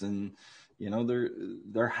units and,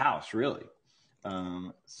 their house really.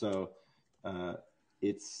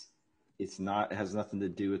 It has nothing to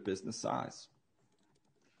do with business size.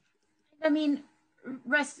 I mean,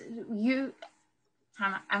 Russ,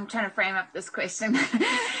 I'm trying to frame up this question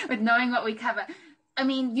with knowing what we cover. I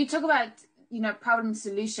mean, you talk about, problem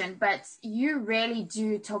solution, but you really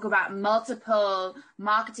do talk about multiple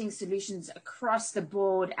marketing solutions across the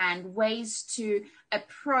board and ways to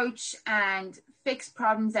approach and fix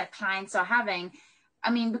problems that clients are having.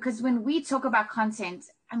 I mean, because when we talk about content,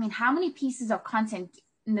 I mean, how many pieces of content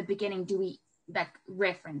in the beginning do we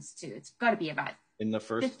reference to? It's got to be about in the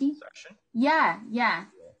first 50? section. Yeah.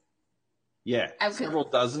 Several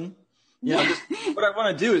dozen. What I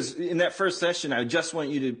want to do is in that first session, I just want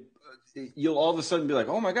you'll all of a sudden be like,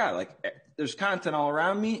 oh my God, like there's content all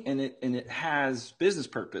around me and it has business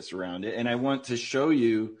purpose around it. And I want to show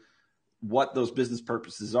you what those business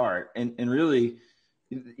purposes are. And really,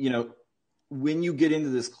 when you get into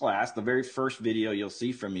this class, the very first video you'll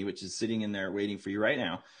see from me, which is sitting in there waiting for you right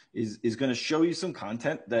now, is going to show you some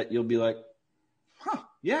content that you'll be like,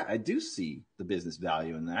 yeah, I do see the business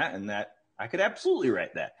value in that, and that I could absolutely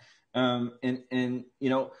write that.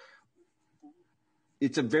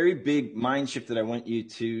 It's a very big mind shift that I want you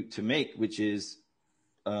to make, which is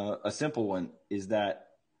a simple one, is that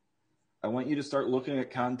I want you to start looking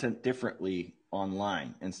at content differently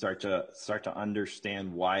online and start to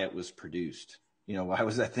understand why it was produced. Why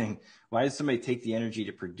was that thing? Why did somebody take the energy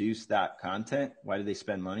to produce that content? Why did they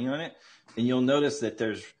spend money on it? And you'll notice that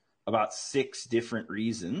there's about 6 different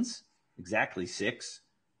reasons, exactly 6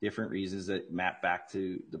 different reasons that map back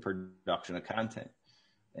to the production of content.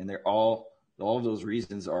 And they're all of those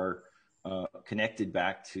reasons are connected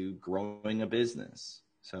back to growing a business.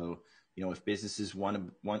 So, if businesses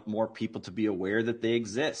want more people to be aware that they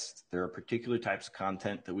exist, there are particular types of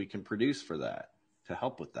content that we can produce for that to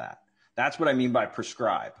help with that. That's what I mean by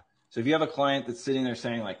prescribe. So if you have a client that's sitting there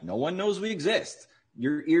saying like, no one knows we exist,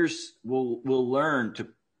 your ears will learn to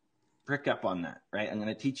pick up on that, right? I'm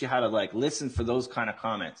going to teach you how to listen for those kind of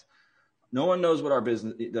comments. No one knows that our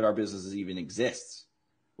business even exists.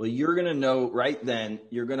 Well, you're going to know right then,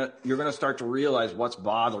 you're going to start to realize what's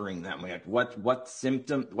bothering them, what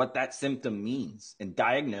that symptom means, and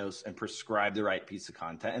diagnose and prescribe the right piece of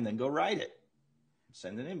content, and then go write it,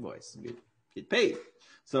 send an invoice, get paid.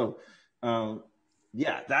 So,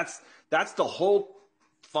 that's the whole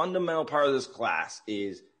fundamental part of this class,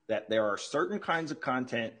 is that there are certain kinds of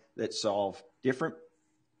content that solve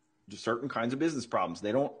certain kinds of business problems.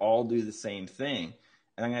 They don't all do the same thing.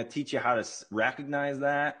 And I'm going to teach you how to recognize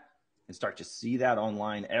that and start to see that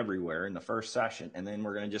online everywhere in the first session. And then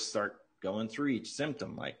we're going to just start going through each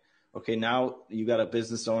symptom. Like, okay, now you got a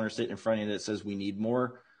business owner sitting in front of you that says we need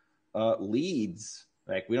more leads.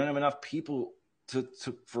 Like, we don't have enough people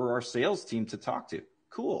for our sales team to talk to.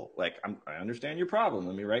 Cool. Like, I understand your problem.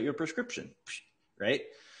 Let me write you a prescription, right?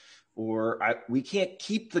 Or we can't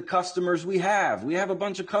keep the customers we have. We have a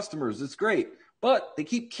bunch of customers. It's great, but they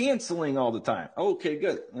keep canceling all the time. Okay,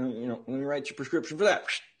 good. Let me write you a prescription for that,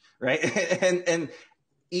 right? and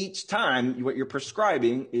each time what you're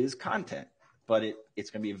prescribing is content, but it's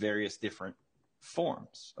going to be various different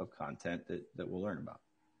forms of content that we'll learn about.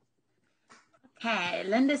 Okay,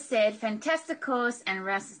 Linda said, fantastic course, and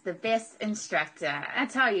Russ is the best instructor. I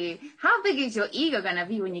tell you, how big is your ego going to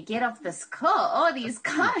be when you get off this call? All these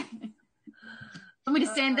comments. Want me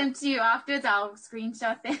to send them to you afterwards? I'll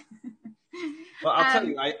screenshot them. Well, I'll tell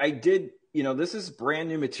you, I did, this is brand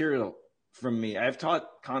new material from me. I've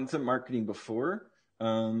taught content marketing before,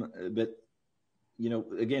 but,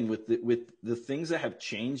 again, with the things that have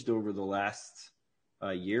changed over the last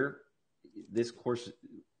year, this course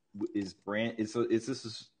is this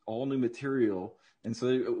is all new material. And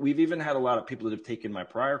so we've even had a lot of people that have taken my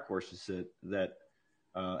prior courses that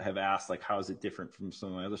have asked, like, how is it different from some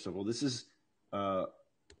of my other stuff? Well, this is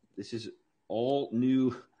all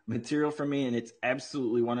new material for me, and it's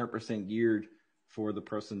absolutely 100% geared for the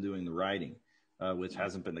person doing the writing, which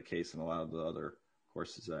hasn't been the case in a lot of the other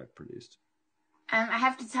courses that I've produced. I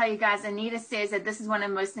have to tell you guys, Anita says that this is one of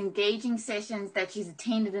the most engaging sessions that she's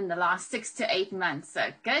attended in the last 6 to 8 months. So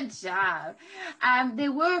good job.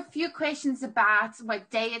 There were a few questions about what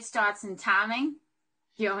day it starts and timing.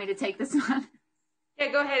 Do you want me to take this one?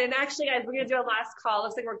 Yeah, go ahead. And actually, guys, we're going to do a last call.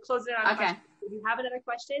 Looks like we're closing out. Okay. If you have another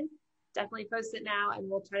question, definitely post it now, and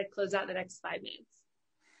we'll try to close out in the next 5 minutes.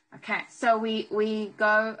 Okay, so we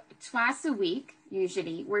go twice a week,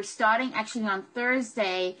 usually. We're starting actually on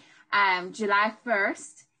Thursday, July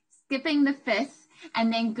 1st, skipping the 5th,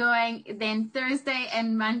 and then going then Thursday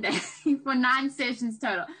and Monday for 9 sessions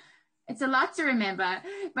total. It's a lot to remember,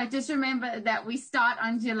 but just remember that we start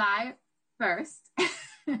on July 1st.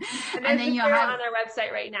 And then you'll have on our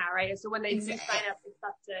website right now, right? So when they do sign up, it's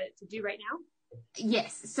stuff to do right now.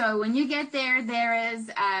 Yes. So when you get there, there is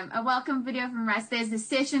a welcome video from Russ. There's a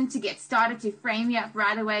session to get started to frame you up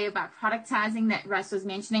right away about productizing that Russ was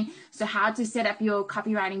mentioning. So how to set up your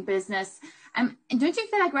copywriting business. And don't you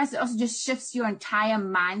feel like, Russ, it also just shifts your entire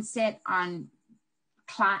mindset on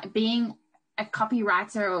being a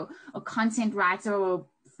copywriter or content writer or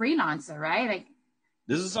freelancer, right? Like,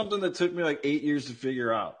 this is something that took me like 8 years to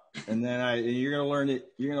figure out. And then you're going to learn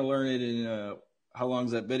it. You're going to learn it in, how long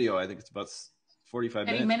is that video? I think it's about 45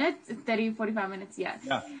 minutes. 45 minutes. Yeah.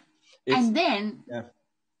 Yeah. And then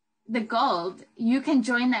the gold, you can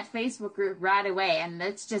join that Facebook group right away, and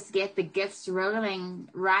let's just get the gifts rolling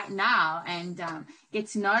right now and get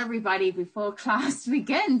to know everybody before class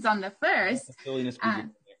begins on the 1st.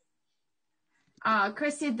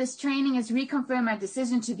 Chris said, this training has reconfirmed my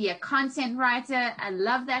decision to be a content writer. I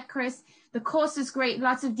love that, Chris. The course is great.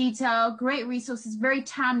 Lots of detail, great resources, very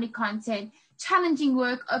timely content, challenging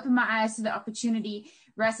work, opened my eyes to the opportunity.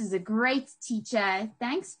 Russ is a great teacher.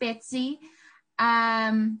 Thanks, Betsy.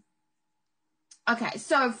 Okay,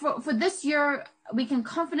 so for this year, we can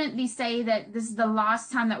confidently say that this is the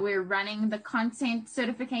last time that we're running the content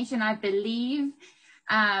certification, I believe,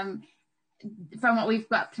 from what we've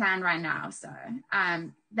got planned right now. So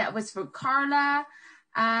that was for Carla.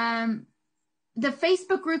 The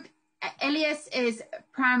Facebook group, Elias, is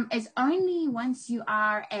only once you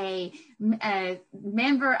are a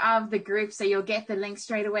member of the group, so you'll get the link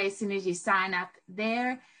straight away as soon as you sign up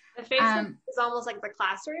there. The Facebook is almost like the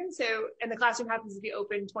classroom. And the classroom happens to be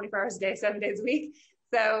open 24 hours a day, 7 days a week.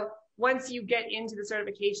 So once you get into the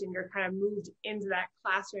certification, you're kind of moved into that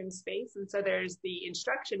classroom space. And so there's the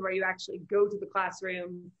instruction where you actually go to the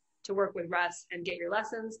classroom to work with Russ and get your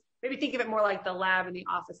lessons. Maybe think of it more like the lab and the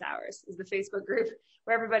office hours is the Facebook group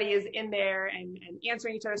where everybody is in there and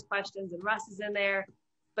answering each other's questions, and Russ is in there.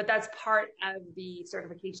 But that's part of the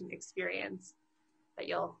certification experience that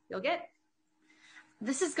you'll get.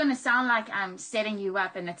 This is going to sound like I'm setting you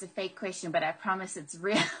up and it's a fake question, but I promise it's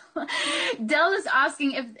real. Dell is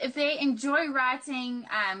asking if they enjoy writing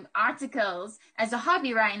articles as a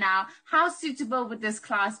hobby right now, how suitable would this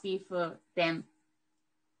class be for them?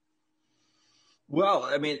 Well,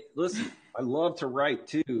 I mean, listen, I love to write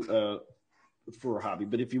too for a hobby,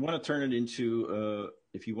 but if you want to turn it into,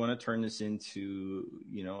 if you want to turn this into,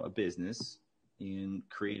 a business and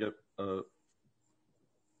create a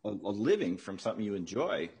living from something you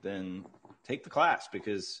enjoy, then take the class,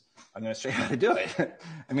 because I'm going to show you how to do it.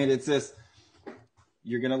 I mean, it's this,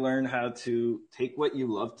 you're going to learn how to take what you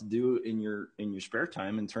love to do in your spare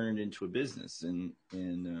time and turn it into a business. And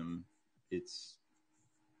it's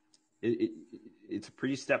a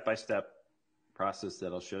pretty step-by-step process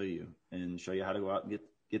that I'll show you how to go out and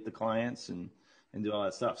get the clients and do all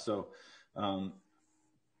that stuff. So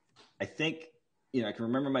I think, I can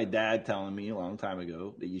remember my dad telling me a long time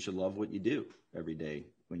ago that you should love what you do every day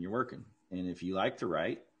when you're working. And if you like to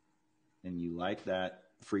write and you like that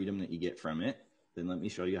freedom that you get from it, then let me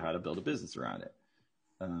show you how to build a business around it,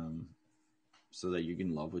 so that you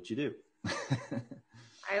can love what you do.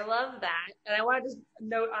 I love that. And I want to just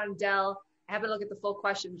note on Dell, I haven't looked at the full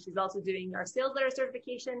question. She's also doing our sales letter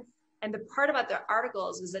certification. And the part about the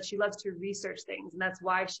articles is that she loves to research things. And that's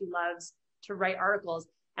why she loves to write articles.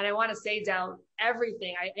 And I want to say, Dell,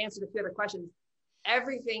 everything, I answered a few other questions,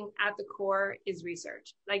 everything at the core is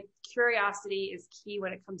research. Like, curiosity is key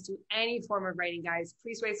when it comes to any form of writing, guys.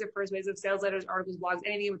 Persuasive, persuasive, sales letters, articles, blogs,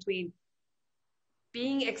 anything in between.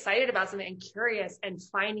 Being excited about something and curious and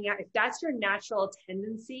finding out, if that's your natural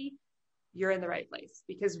tendency, you're in the right place.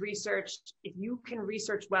 Because research, if you can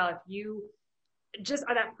research well, if you just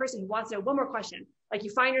are that person who wants to know one more question, like you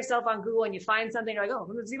find yourself on Google and you find something, you're like, oh,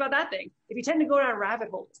 let's see about that thing. If you tend to go down rabbit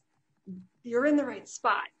holes, you're in the right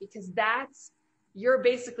spot, because you're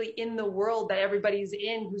basically in the world that everybody's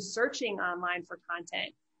in who's searching online for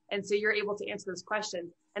content. And so you're able to answer those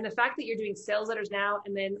questions. And the fact that you're doing sales letters now,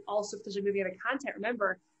 and then also potentially moving into content,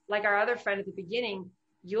 remember, like our other friend at the beginning,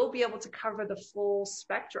 you'll be able to cover the full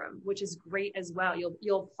spectrum, which is great as well.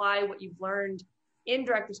 You'll apply what you've learned in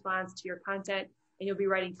direct response to your content, and you'll be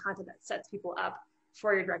writing content that sets people up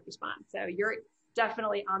for your direct response. So you're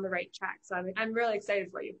definitely on the right track. So I'm really excited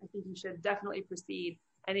for you. I think you should definitely proceed.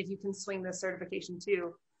 And if you can swing the certification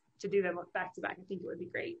too, to do them back to back, I think it would be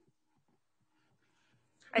great.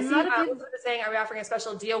 I see Elizabeth is saying, are we offering a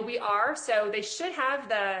special deal? We are. So they should have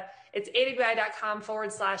it's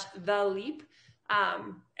awai.com/the leap.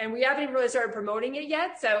 And we haven't even really started promoting it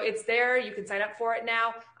yet. So it's there. You can sign up for it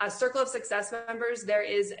now. Circle of Success members, there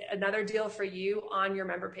is another deal for you on your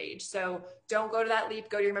member page. So don't go to that leap,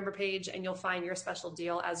 go to your member page and you'll find your special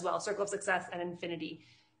deal as well. Circle of Success and Infinity.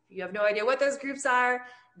 If you have no idea what those groups are,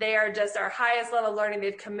 they are just our highest level of learning.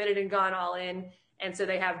 They've committed and gone all in. And so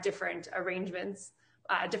they have different arrangements,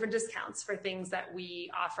 different discounts for things that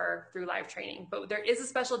we offer through live training. But there is a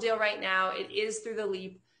special deal right now. It is through the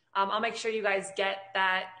leap. I'll make sure you guys get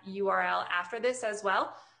that URL after this as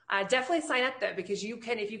well. Definitely sign up though, because you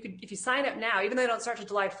can, if you sign up now, even though they don't start till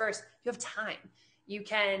July 1st, you have time. You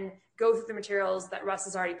can go through the materials that Russ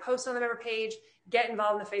has already posted on the member page, get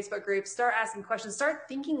involved in the Facebook group, start asking questions, start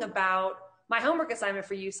thinking about. My homework assignment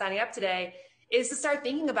for you signing up today is to start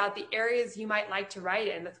thinking about the areas you might like to write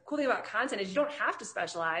in. The cool thing about content is you don't have to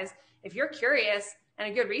specialize. If you're curious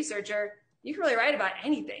and a good researcher, you can really write about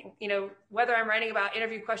anything. You know, whether I'm writing about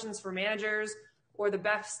interview questions for managers or the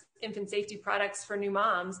best infant safety products for new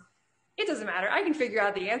moms, it doesn't matter. I can figure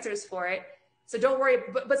out the answers for it. So don't worry,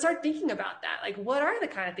 but start thinking about that. Like, what are the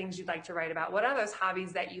kind of things you'd like to write about? What are those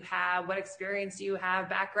hobbies that you have? What experience do you have,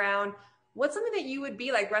 background? What's something that you would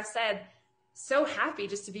be, like Russ said, so happy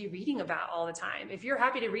just to be reading about all the time? If you're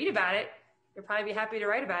happy to read about it, you'll probably be happy to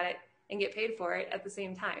write about it and get paid for it at the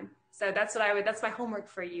same time. So that's my homework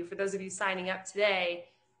for you, for those of you signing up today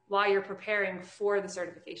while you're preparing for the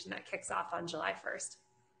certification that kicks off on July 1st.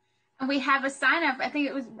 And we have a sign up. I think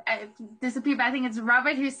it was disappeared, but I think it's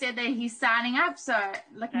Robert who said that he's signing up. So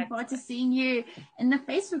looking forward to seeing you in the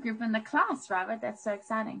Facebook group in the class, Robert. That's so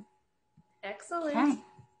exciting. Excellent. Okay.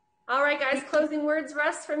 All right, guys, closing words,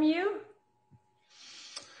 Russ, from you?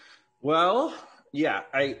 Well, yeah,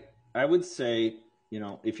 I would say, you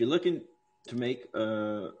know, if you're looking to make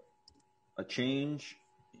a change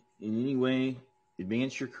in any way,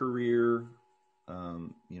 advance your career,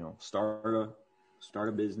 you know, start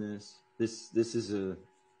a business. This is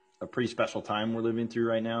a pretty special time we're living through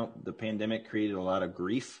right now. The pandemic created a lot of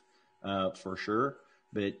grief, for sure,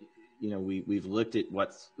 but you know, we've looked at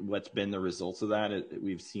what's been the results of that.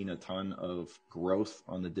 We've seen a ton of growth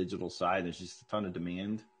on the digital side. There's just a ton of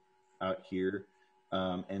demand out here,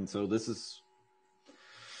 and so this is,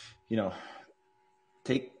 you know,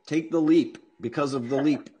 take the leap because of the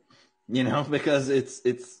leap, you know, because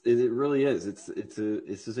it really is.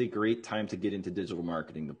 This is a great time to get into digital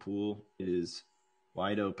marketing. The pool is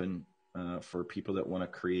wide open for people that want to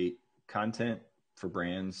create content for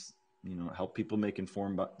brands, you know, help people make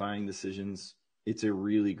informed buying decisions. It's a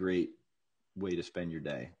really great way to spend your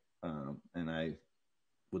day. And I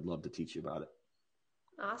would love to teach you about it.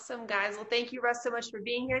 Awesome, guys. Well, thank you, Russ, so much for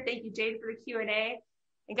being here. Thank you, Jade, for the Q&A.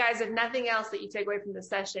 And guys, if nothing else that you take away from the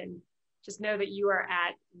session, just know that you are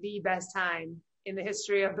at the best time in the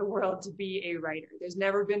history of the world to be a writer. There's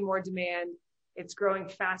never been more demand. It's growing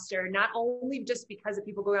faster, not only just because of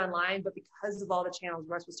people going online, but because of all the channels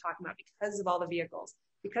Russ was talking about, because of all the vehicles,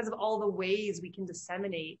 because of all the ways we can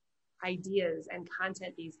disseminate ideas and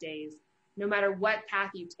content these days. No matter what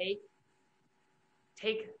path you take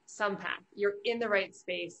some path. You're in the right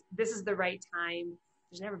space. This is the right time.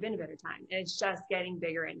 There's never been a better time. And it's just getting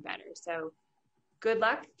bigger and better. So good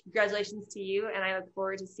luck. Congratulations to you. And I look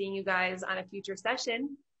forward to seeing you guys on a future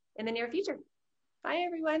session in the near future. Bye,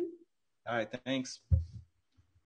 everyone. All right. Thanks.